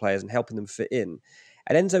these young players and helping them fit in.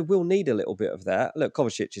 And Enzo will need a little bit of that. Look,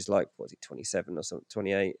 Kovacic is 27 or something,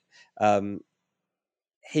 28.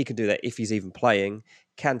 He can do that if he's even playing.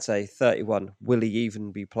 Kante, 31, will he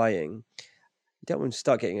even be playing? You don't want to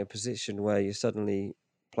start getting a position where you're suddenly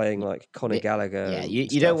playing Conor Gallagher. Yeah,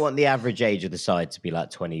 you don't want the average age of the side to be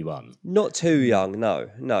 21. Not too young,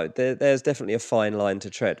 no. There's definitely a fine line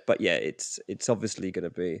to tread. But yeah, it's obviously going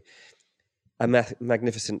to be a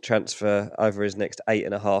magnificent transfer over his next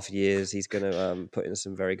 8.5 years. He's going to put in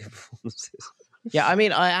some very good performances. Yeah, I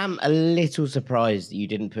mean, I am a little surprised that you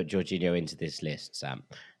didn't put Jorginho into this list, Sam,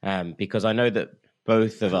 because I know that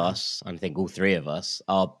both of us, I think all three of us,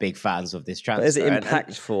 are big fans of this transfer. But is it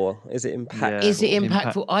impactful? Is it impactful? Is it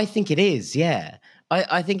impactful? I think it is, yeah.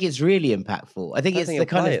 I think it's really impactful. I think it's the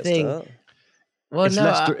kind of thing... Well,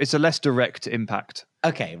 it's a less direct impact.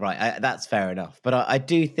 Okay, right. That's fair enough. But I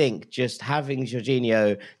do think just having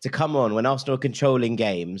Jorginho to come on when Arsenal are controlling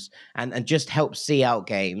games and just help see out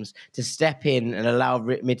games, to step in and allow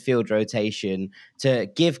midfield rotation, to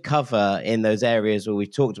give cover in those areas where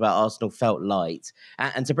we've talked about Arsenal felt light,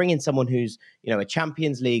 and to bring in someone who's, a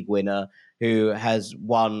Champions League winner who has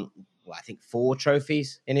won, well, I think 4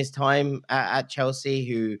 trophies in his time at Chelsea,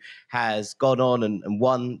 who has gone on and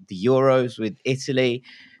won the Euros with Italy,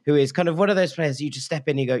 who is kind of one of those players you just step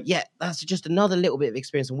in and you go, yeah, that's just another little bit of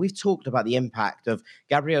experience. And we've talked about the impact of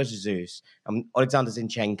Gabriel Jesus and Alexander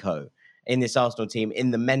Zinchenko in this Arsenal team, in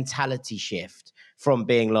the mentality shift from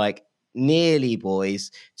being like nearly boys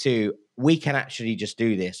to we can actually just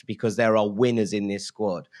do this because there are winners in this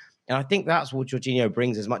squad. And I think that's what Jorginho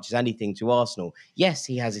brings as much as anything to Arsenal. Yes,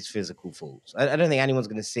 he has his physical faults. I don't think anyone's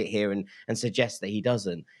going to sit here and suggest that he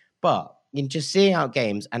doesn't. But in just seeing out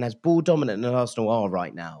games, and as ball dominant as Arsenal are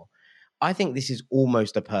right now, I think this is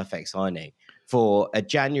almost a perfect signing for a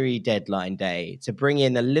January deadline day to bring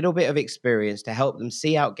in a little bit of experience to help them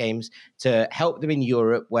see out games, to help them in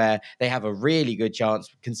Europe where they have a really good chance,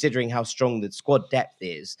 considering how strong the squad depth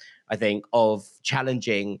is, I think, of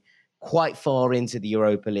challenging quite far into the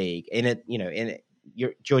Europa League.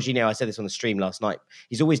 Jorginho, I said this on the stream last night,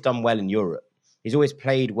 he's always done well in Europe. He's always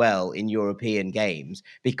played well in European games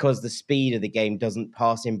because the speed of the game doesn't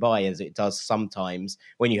pass him by as it does sometimes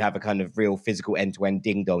when you have a kind of real physical end-to-end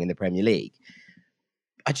ding-dong in the Premier League.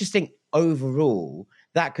 I just think overall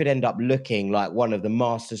that could end up looking like one of the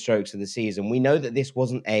master strokes of the season. We know that this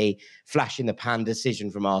wasn't a flash in the pan decision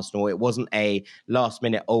from Arsenal. It wasn't a last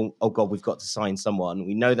minute, oh God, we've got to sign someone.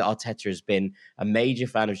 We know that Arteta has been a major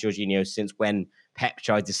fan of Jorginho since when Pep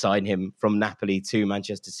tried to sign him from Napoli to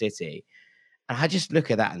Manchester City. And I just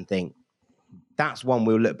look at that and think that's one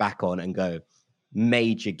we'll look back on and go,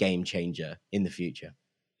 major game changer in the future.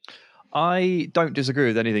 I don't disagree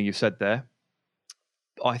with anything you've said there.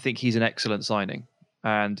 I think he's an excellent signing.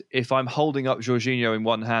 And if I'm holding up Jorginho in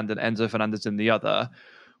one hand and Enzo Fernandez in the other,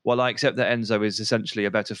 while I accept that Enzo is essentially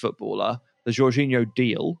a better footballer, the Jorginho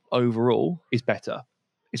deal overall is better.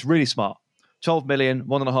 It's really smart. 12 million,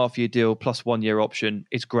 1.5 year deal plus 1 year option.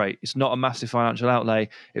 It's great. It's not a massive financial outlay.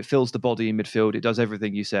 It fills the body in midfield. It does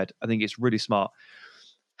everything you said. I think it's really smart.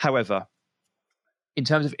 However, in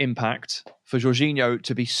terms of impact, for Jorginho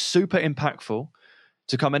to be super impactful,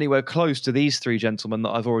 to come anywhere close to these 3 gentlemen that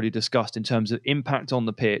I've already discussed in terms of impact on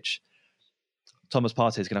the pitch, Thomas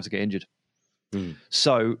Partey is going to have to get injured.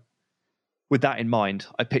 So with that in mind,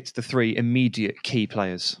 I picked the 3 immediate key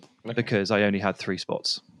players because I only had 3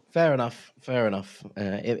 spots. Fair enough.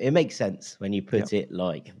 It makes sense when you put it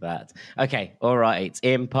like that. Okay, all right.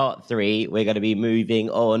 In part 3, we're going to be moving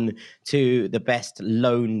on to the best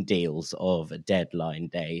loan deals of deadline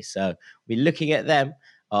day. So we're looking at them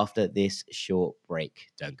after this short break.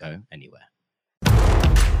 Don't go anywhere.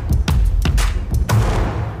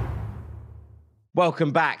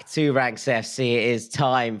 Welcome back to Ranks FC. It is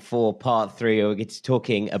time for part 3. We're going to be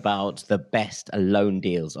talking about the best loan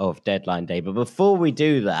deals of deadline day. But before we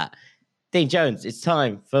do that, Dean Jones, it's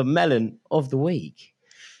time for Melon of the Week.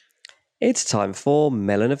 It's time for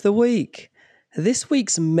Melon of the Week. This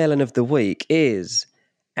week's Melon of the Week is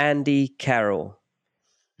Andy Carroll.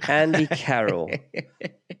 Andy Carroll.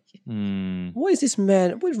 What is this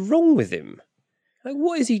man? What is wrong with him? Like,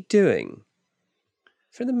 what is he doing?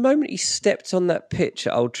 From the moment he stepped on that pitch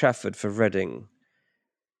at Old Trafford for Reading,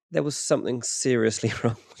 there was something seriously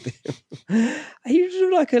wrong with him. He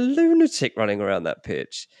was like a lunatic running around that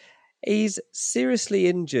pitch. He's seriously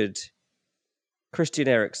injured Christian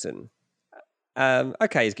Eriksen.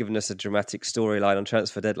 Okay, he's given us a dramatic storyline on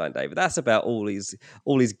transfer deadline day, but that's about all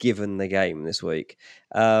he's given the game this week.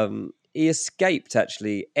 He escaped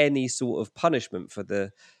actually any sort of punishment for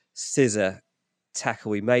the scissor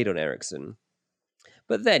tackle he made on Eriksen.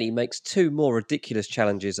 But then he makes 2 more ridiculous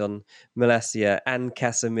challenges on Malacia and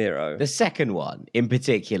Casemiro. The second one in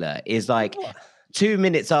particular is like 2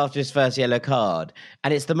 minutes after his first yellow card,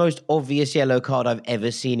 and it's the most obvious yellow card I've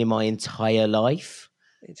ever seen in my entire life.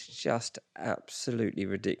 It's just absolutely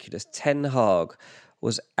ridiculous. Ten Hag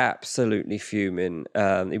was absolutely fuming.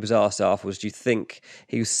 He was asked afterwards, do you think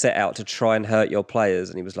he was set out to try and hurt your players?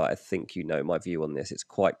 And he was like, I think you know my view on this. It's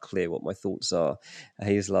quite clear what my thoughts are. And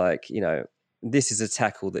he's like, this is a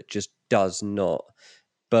tackle that just does not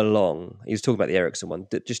belong. He was talking about the Eriksen one,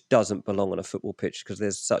 that just doesn't belong on a football pitch because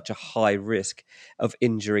there's such a high risk of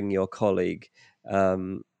injuring your colleague.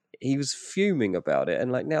 He was fuming about it.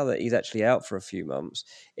 And like now that he's actually out for a few months,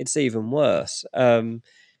 it's even worse.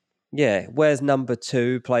 Yeah, where's number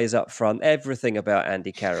 2, plays up front. Everything about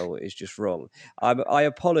Andy Carroll is just wrong. I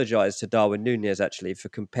apologise to Darwin Núñez, actually, for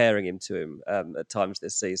comparing him to him at times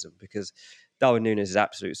this season, because Darwin Núñez is an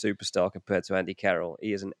absolute superstar compared to Andy Carroll.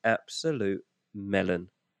 He is an absolute melon.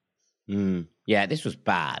 Yeah, this was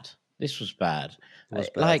bad. It was bad.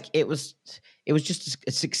 Like, it was just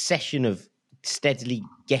a succession of steadily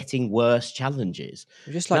getting worse challenges.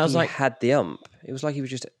 It was just like he had the ump. It was like he was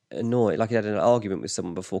just annoyed, like he had an argument with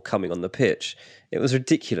someone before coming on the pitch. It was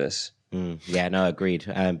ridiculous. Yeah, no, agreed.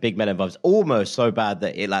 Big melon vibes. Almost so bad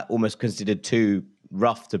that it almost considered too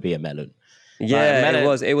rough to be a melon. Yeah, it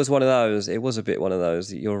was. It was one of those. It was a bit one of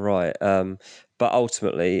those. You're right. But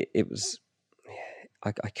ultimately, it was.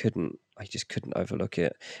 I just couldn't overlook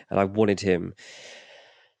it, and I wanted him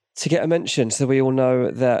to get a mention so we all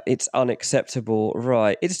know that it's unacceptable.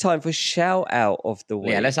 Right. It's time for shout out of the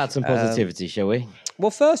week. Yeah, let's add some positivity, shall we?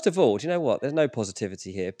 Well, first of all, do you know what? There's no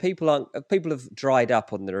positivity here. People have dried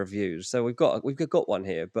up on the reviews. So we've got one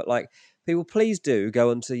here, but people, please do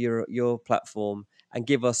go onto your platform and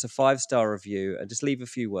give us a 5-star review and just leave a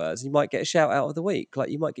few words. You might get a shout out of the week.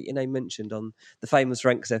 You might get your name mentioned on the famous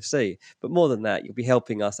Ranks FC. But more than that, you'll be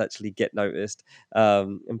helping us actually get noticed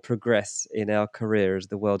and progress in our career as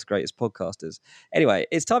the world's greatest podcasters. Anyway,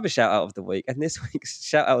 it's time for shout out of the week. And this week's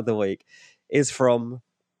shout out of the week is from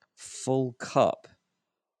Full Cup.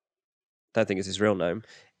 Don't think it's his real name.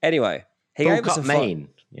 Anyway, he gave us a Main.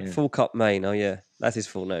 Full Cup Main. Oh yeah, that's his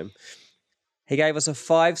full name. He gave us a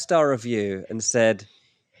 5-star review and said,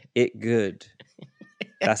 "It good."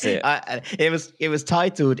 That's it. It was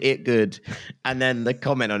titled "It Good," and then the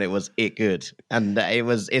comment on it was "It Good," and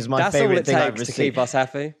it's my favorite thing I've received to keep us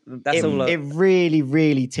happy. It really,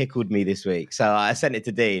 really tickled me this week, so I sent it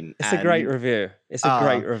to Dean. It's a great review. It's a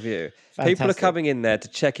great review. Fantastic. People are coming in there to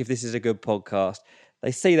check if this is a good podcast.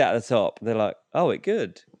 They see that at the top, and they're like, "Oh, it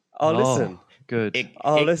good. Oh, listen." Good.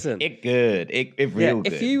 Listen. It good. It real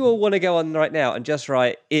good. If you all want to go on right now and just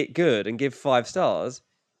write "It good" and give 5 stars,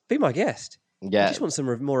 be my guest. Yeah. I just want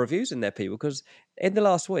some more reviews in there, people, because in the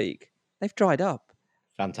last week, they've dried up.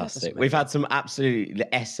 Fantastic. We've had some absolute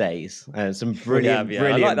essays and some brilliant,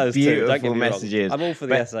 I like those beautiful messages. I'm all for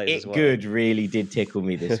the essays as well. It good really did tickle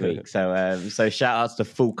me this week. So shout outs to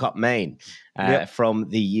Full Cup Main from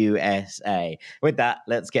the USA. With that,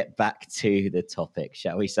 let's get back to the topic,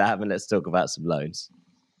 shall we, Sam? And let's talk about some loans.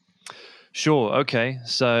 Sure. Okay.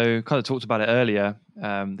 So kind of talked about it earlier.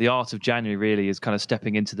 The art of January really is kind of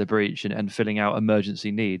stepping into the breach and filling out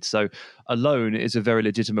emergency needs. So a loan is a very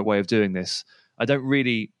legitimate way of doing this. I don't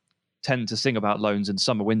really tend to sing about loans in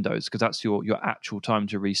summer windows because that's your actual time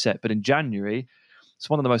to reset. But in January, it's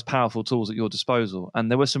one of the most powerful tools at your disposal. And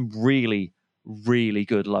there were some really, really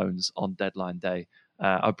good loans on deadline day.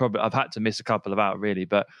 I've had to miss a couple out really,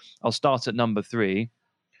 but I'll start at number 3,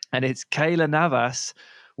 and it's Keylor Navas.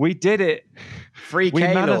 We did it. Free we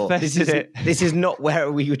Keylor. Manifested it. This is not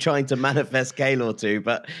where we were trying to manifest Keylor to,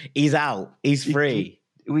 but he's out. He's free.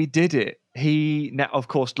 We did it. He now, of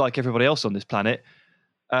course, like everybody else on this planet,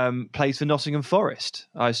 plays for Nottingham Forest.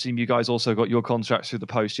 I assume you guys also got your contracts through the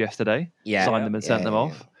post yesterday. Yeah, signed them and sent them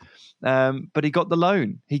off. But he got the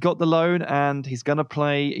loan. And he's going to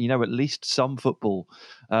play, at least some football.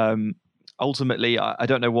 Ultimately, I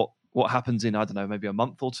don't know what happens in, maybe a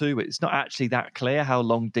month or two, but it's not actually that clear how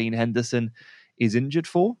long Dean Henderson is injured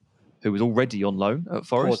for, who was already on loan at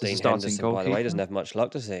Forest as a starting Henderson, goalkeeper. by the way, doesn't have much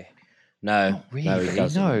luck, does he? No, really? No, he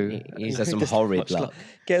doesn't. No. He's had some horrid luck.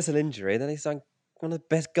 Gets an injury, then he's one of the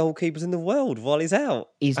best goalkeepers in the world while he's out.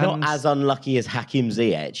 He's not as unlucky as Hakim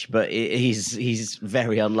Ziyech, but he's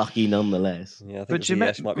very unlucky nonetheless. Yeah, I think But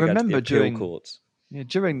Ziyech might be remember going to the appeal courts. Yeah,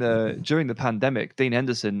 during the pandemic, Dean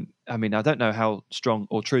Henderson, I don't know how strong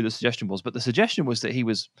or true the suggestion was, but the suggestion was that he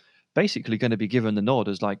was basically going to be given the nod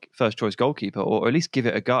as first choice goalkeeper, or at least give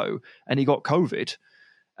it a go. And he got COVID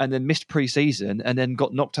and then missed pre-season and then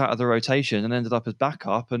got knocked out of the rotation and ended up as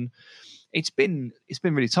backup. And it's been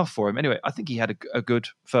really tough for him. Anyway, I think he had a good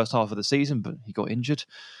first half of the season, but he got injured.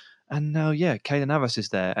 And now, Keylor Navas is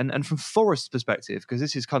there. And from Forest's perspective, because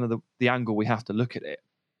this is kind of the angle we have to look at it,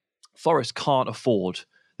 Forest cannot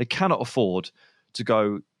afford to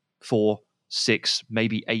go 4, 6,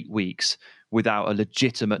 maybe 8 weeks without a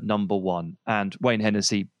legitimate number one. And Wayne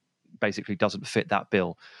Hennessy basically doesn't fit that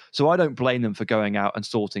bill. So I don't blame them for going out and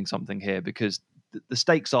sorting something here, because the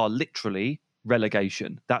stakes are literally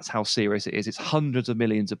relegation. That's how serious it is. It's hundreds of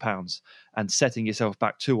millions of pounds and setting yourself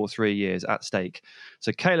back 2 or 3 years at stake.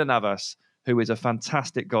 So Keylor Navas, who is a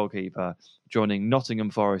fantastic goalkeeper, joining Nottingham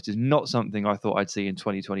Forest is not something I thought I'd see in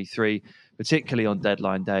 2023, particularly on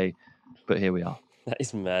deadline day. But here we are. That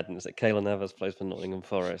is madness that Keylor Navas plays for Nottingham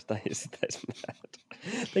Forest. That's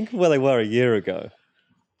mad. Think of where they were a year ago.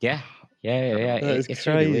 Yeah. That is It's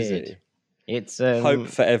crazy. really weird. It's hope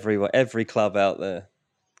for every club out there.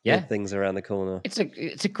 Yeah. Good things around the corner. It's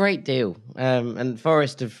a great deal. And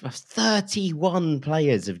Forest have 31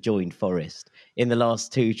 players have joined Forest in the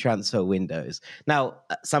last 2 transfer windows. Now,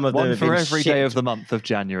 some of them have for been every day of the month of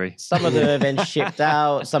January. Some of them have been shipped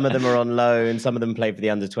out. Some of them are on loan. Some of them play for the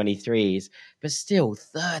under-23s. But still,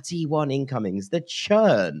 31 incomings. The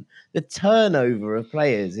churn, the turnover of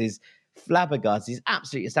players is flabbergasted. Is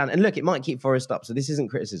absolutely astounding. And look, it might keep Forest up, so this isn't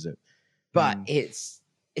criticism. But it's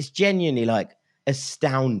genuinely like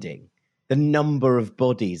astounding the number of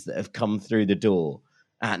bodies that have come through the door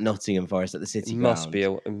at Nottingham Forest at the City Ground.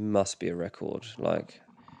 It must be a record. Like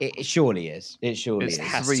it surely is. It surely is.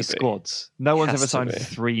 Has 3 to be. squads. No one's ever signed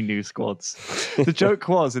 3 new squads. The joke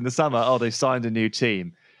was in the summer, they signed a new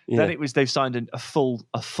team. Yeah. Then it was they've signed a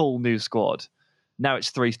full new squad. Now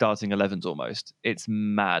it's 3 starting 11s almost. It's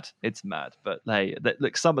mad. It's mad. But hey,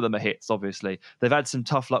 look, some of them are hits, obviously. They've had some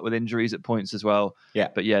tough luck with injuries at points as well. Yeah.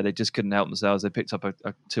 But yeah, they just couldn't help themselves. They picked up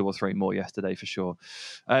a 2 or 3 more yesterday for sure.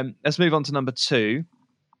 Let's move on to number 2.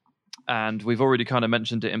 And we've already kind of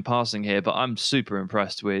mentioned it in passing here, but I'm super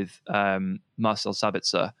impressed with Marcel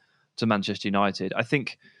Sabitzer to Manchester United. I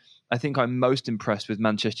think I'm most impressed with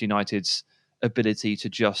Manchester United's ability to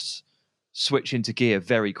just switch into gear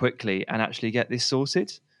very quickly and actually get this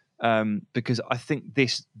sorted. Because I think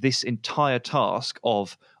this entire task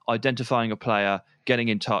of identifying a player, getting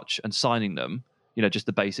in touch and signing them, just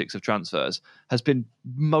the basics of transfers, has been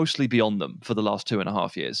mostly beyond them for the last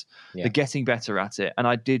 2.5 years. Yeah. They're getting better at it. And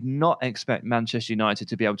I did not expect Manchester United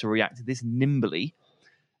to be able to react this nimbly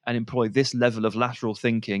and employ this level of lateral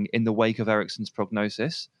thinking in the wake of Eriksen's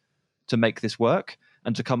prognosis to make this work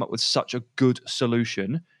and to come up with such a good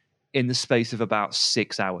solution in the space of about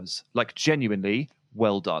 6 hours. Like, genuinely,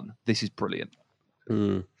 well done. This is brilliant.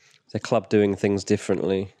 The club doing things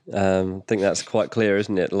differently. I think that's quite clear,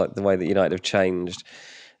 isn't it? Like the way that United have changed.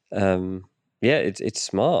 It's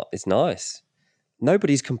smart. It's nice.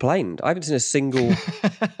 Nobody's complained. I haven't seen a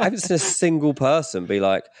single person be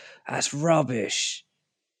like, "That's rubbish."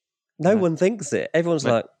 No one thinks it. Everyone's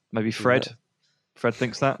like, maybe Fred. No. Fred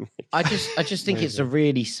thinks that. I just think it's a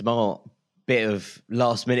really smart bit of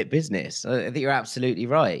last minute business. I think you're absolutely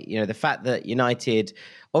right. The fact that United,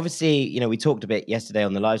 obviously, we talked a bit yesterday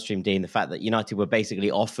on the live stream, Dean, the fact that United were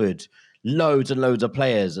basically offered loads and loads of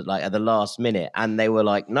players at the last minute, and they were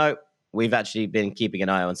like, no, we've actually been keeping an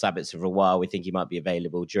eye on Sabitzer for a while. We think he might be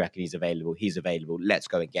available. Do you reckon he's available? He's available. Let's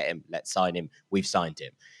go and get him. Let's sign him. We've signed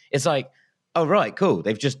him. It's like, oh, right, cool.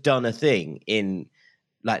 They've just done a thing in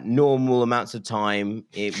normal amounts of time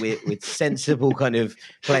with sensible kind of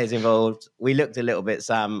players involved. We looked a little bit,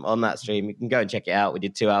 Sam, on that stream. You can go and check it out. We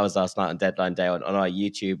did 2 hours last night on Deadline Day on our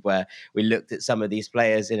YouTube, where we looked at some of these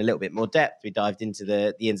players in a little bit more depth. We dived into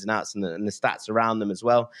the ins and outs and the stats around them as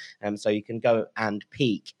well. So you can go and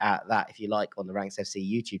peek at that if you like on the Ranks FC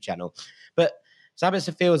YouTube channel. But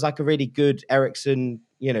Sabitzer feels like a really good Eriksen,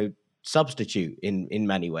 substitute in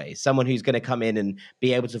many ways, someone who's going to come in and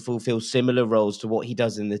be able to fulfill similar roles to what he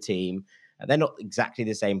does in the team. They're not exactly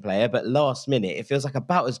the same player, but last minute it feels like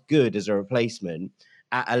about as good as a replacement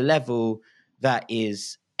at a level that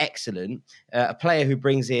is excellent. A player who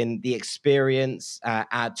brings in the experience,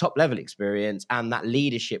 top level experience, and that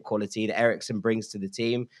leadership quality that Eriksen brings to the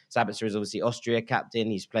team. Sabitzer is obviously Austria captain.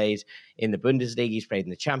 He's played in the Bundesliga. He's played in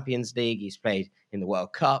the Champions League. He's played in the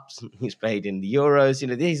World Cups. He's played in the Euros.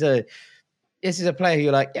 This is a player who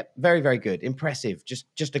you're like, yep, very, very good, impressive,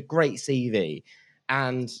 just a great CV.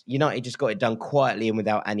 And United just got it done quietly and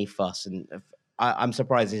without any fuss. And I'm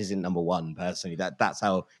surprised this isn't number 1 personally. That's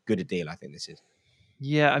how good a deal I think this is.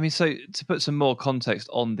 Yeah, I mean, so to put some more context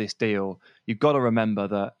on this deal, you've got to remember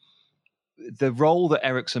that the role that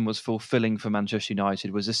Eriksen was fulfilling for Manchester United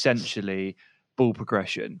was essentially ball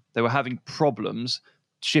progression. They were having problems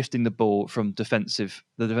shifting the ball from the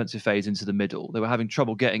defensive phase into the middle. They were having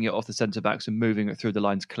trouble getting it off the centre-backs and moving it through the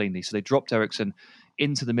lines cleanly. So they dropped Eriksen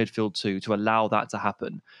into the midfield too to allow that to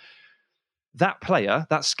happen. That player,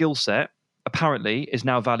 that skill set, apparently is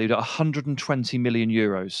now valued at 120 million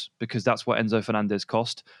euros because that's what Enzo Fernandez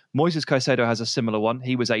cost. Moises Caicedo has a similar one.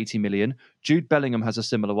 He was 80 million. Jude Bellingham has a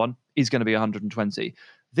similar one. He's going to be 120.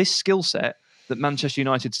 This skill set that Manchester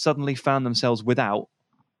United suddenly found themselves without,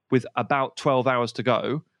 with about 12 hours to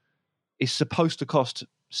go, is supposed to cost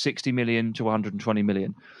 60 million to 120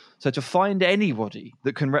 million. So to find anybody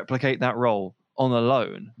that can replicate that role on a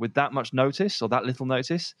loan with that much notice or that little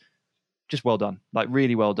notice, just well done. Like,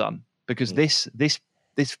 really well done. Because this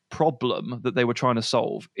this problem that they were trying to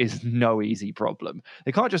solve is no easy problem.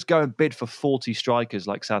 They can't just go and bid for 40 strikers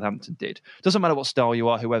like Southampton did. Doesn't matter what style you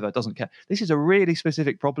are, whoever, doesn't care. This is a really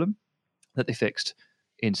specific problem that they fixed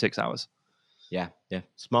in 6 hours. Yeah.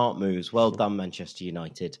 Smart moves. Well done, Manchester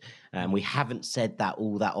United. We haven't said that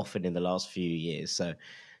all that often in the last few years. So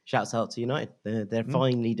shouts out to United. They're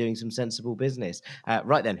finally doing some sensible business.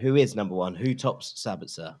 Right then, who is number one? Who tops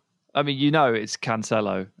Sabitzer? I mean, it's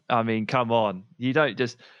Cancelo. I mean, come on. I don't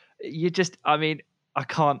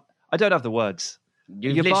have the words.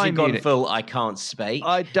 You've literally gone full, I can't speak.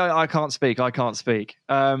 I can't speak.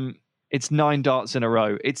 It's 9 darts in a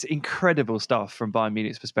row. It's incredible stuff from Bayern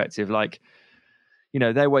Munich's perspective. Like,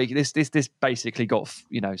 they're waking. This basically got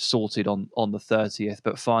sorted on the 30th,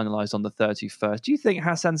 but finalised on the 31st. Do you think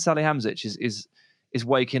Hasan Salihamidzic is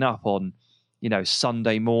waking up on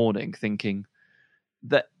Sunday morning thinking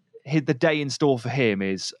that the day in store for him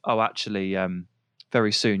is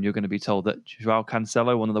very soon you're going to be told that Joao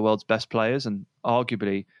Cancelo, one of the world's best players and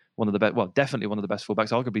arguably one of the best, well, definitely one of the best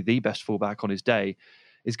fullbacks, arguably the best fullback on his day,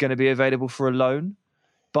 is going to be available for a loan?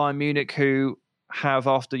 Bayern Munich, who have,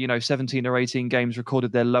 after 17 or 18 games,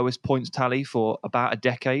 recorded their lowest points tally for about a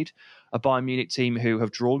decade. A Bayern Munich team who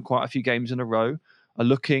have drawn quite a few games in a row, are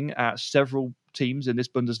looking at several teams in this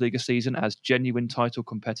Bundesliga season as genuine title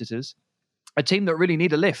competitors. A team that really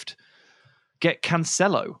need a lift. Get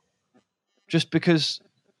Cancelo. Just because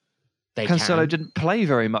Cancelo didn't play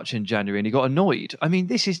very much in January and he got annoyed. I mean,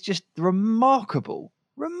 this is just remarkable.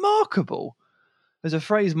 Remarkable. There's a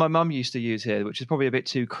phrase my mum used to use here, which is probably a bit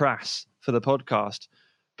too crass for the podcast.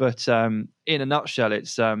 But in a nutshell,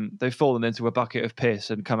 it's they've fallen into a bucket of piss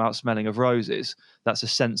and come out smelling of roses. That's a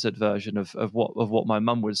censored version of what my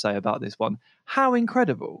mum would say about this one. How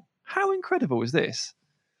incredible. How incredible is this?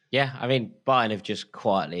 Yeah, I mean, Bayern have just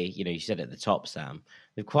quietly, you said at the top, Sam,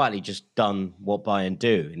 they've quietly just done what Bayern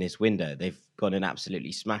do in this window. They've gone and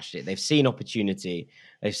absolutely smashed it. They've seen opportunity,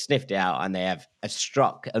 they've sniffed it out, and they have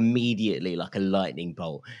struck immediately like a lightning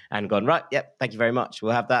bolt and gone, right, yep, thank you very much.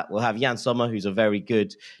 We'll have that. We'll have Jan Sommer, who's a very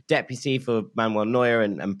good deputy for Manuel Neuer,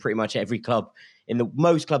 and pretty much every club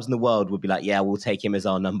most clubs in the world would be like, yeah, we'll take him as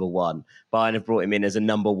our number one. Bayern have brought him in as a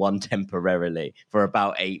number one temporarily for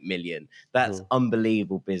about 8 million. That's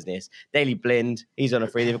unbelievable business. Daley Blind, he's on a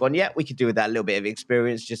free. They've gone, yeah, we could do with that little bit of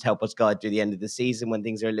experience, just help us guide through the end of the season when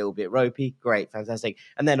things are a little bit ropey. Great, fantastic.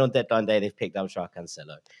 And then on deadline day, they've picked up Joao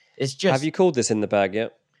Cancelo. It's just... Have you called this in the bag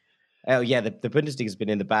yet? Oh yeah, the Bundesliga's been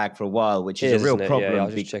in the bag for a while, which is a real problem. Yeah,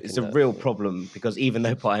 it's a real problem because even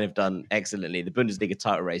though Bayern have done excellently, the Bundesliga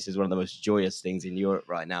title race is one of the most joyous things in Europe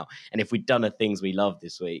right now. And if we'd done a things we love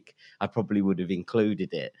this week, I probably would have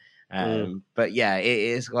included it. But yeah, it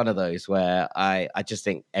is one of those where I just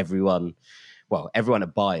think everyone at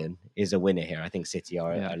Bayern is a winner here. I think City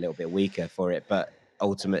are a little bit weaker for it, but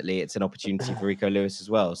ultimately it's an opportunity for Rico Lewis as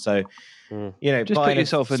well. So, just Bayern put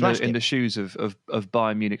yourself in the shoes of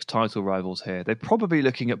Bayern Munich's title rivals here. They're probably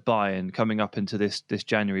looking at Bayern coming up into this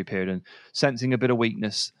January period and sensing a bit of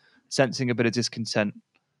weakness, sensing a bit of discontent.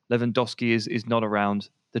 Lewandowski is not around.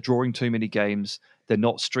 They're drawing too many games. They're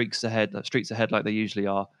not streets ahead like they usually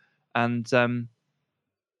are. And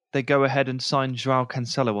they go ahead and sign Joao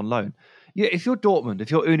Cancelo on loan. Yeah, if you're Dortmund, if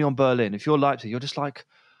you're Union Berlin, if you're Leipzig, you're just like,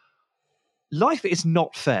 life is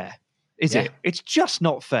not fair, is it? It's just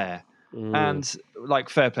not fair. And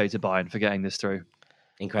fair play to Bayern for getting this through.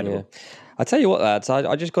 Incredible. Yeah. I tell you what, lads,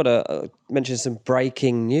 I just got to mention some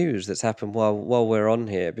breaking news that's happened while we're on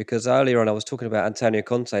here, because earlier on I was talking about Antonio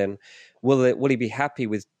Conte and will he be happy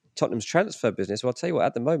with Tottenham's transfer business? Well, I'll tell you what,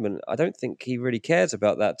 at the moment, I don't think he really cares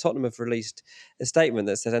about that. Tottenham have released a statement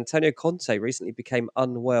that says Antonio Conte recently became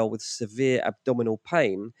unwell with severe abdominal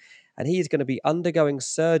pain, and he is going to be undergoing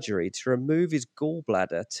surgery to remove his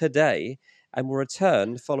gallbladder today and will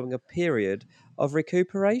return following a period of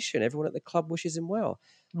recuperation. Everyone at the club wishes him well.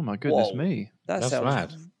 Oh my goodness me. That's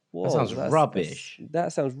mad. That sounds rubbish.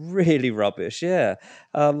 That sounds really rubbish, yeah.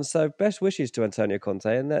 So best wishes to Antonio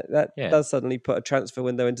Conte, and that does suddenly put a transfer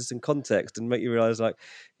window into some context and make you realise,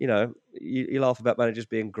 you laugh about managers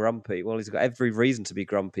being grumpy. Well, he's got every reason to be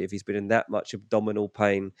grumpy if he's been in that much abdominal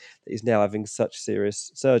pain that he's now having such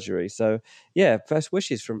serious surgery. So, yeah, best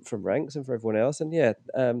wishes from Ranks and for everyone else. And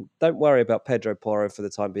don't worry about Pedro Porro for the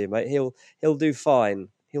time being, mate. He'll do fine.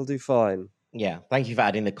 He'll do fine. Yeah, thank you for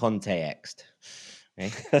adding the context.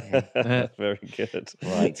 Very good.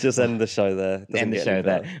 Right. Just end the show there. Doesn't End the get show any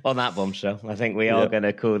there. better. On that bombshell, I think we are going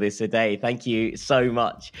to call this a day. Thank you so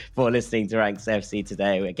much for listening to Ranks FC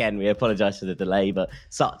today. Again, we apologise for the delay, but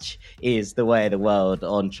such is the way of the world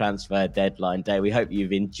on transfer deadline day. We hope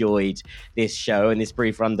you've enjoyed this show and this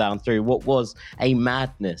brief rundown through what was a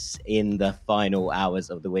madness in the final hours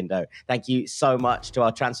of the window. Thank you so much to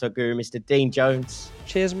our transfer guru, Mr. Dean Jones.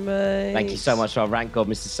 Cheers, mate. Thank you so much to our rank god,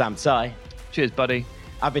 Mr. Sam Tsai. Cheers, buddy.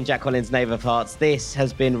 I've been Jack Collins, Knave of Hearts. This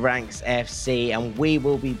has been Ranks FC, and we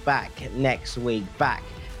will be back next week, back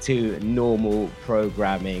to normal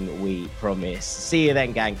programming, we promise. See you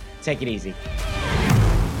then, gang. Take it easy.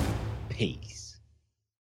 Peace.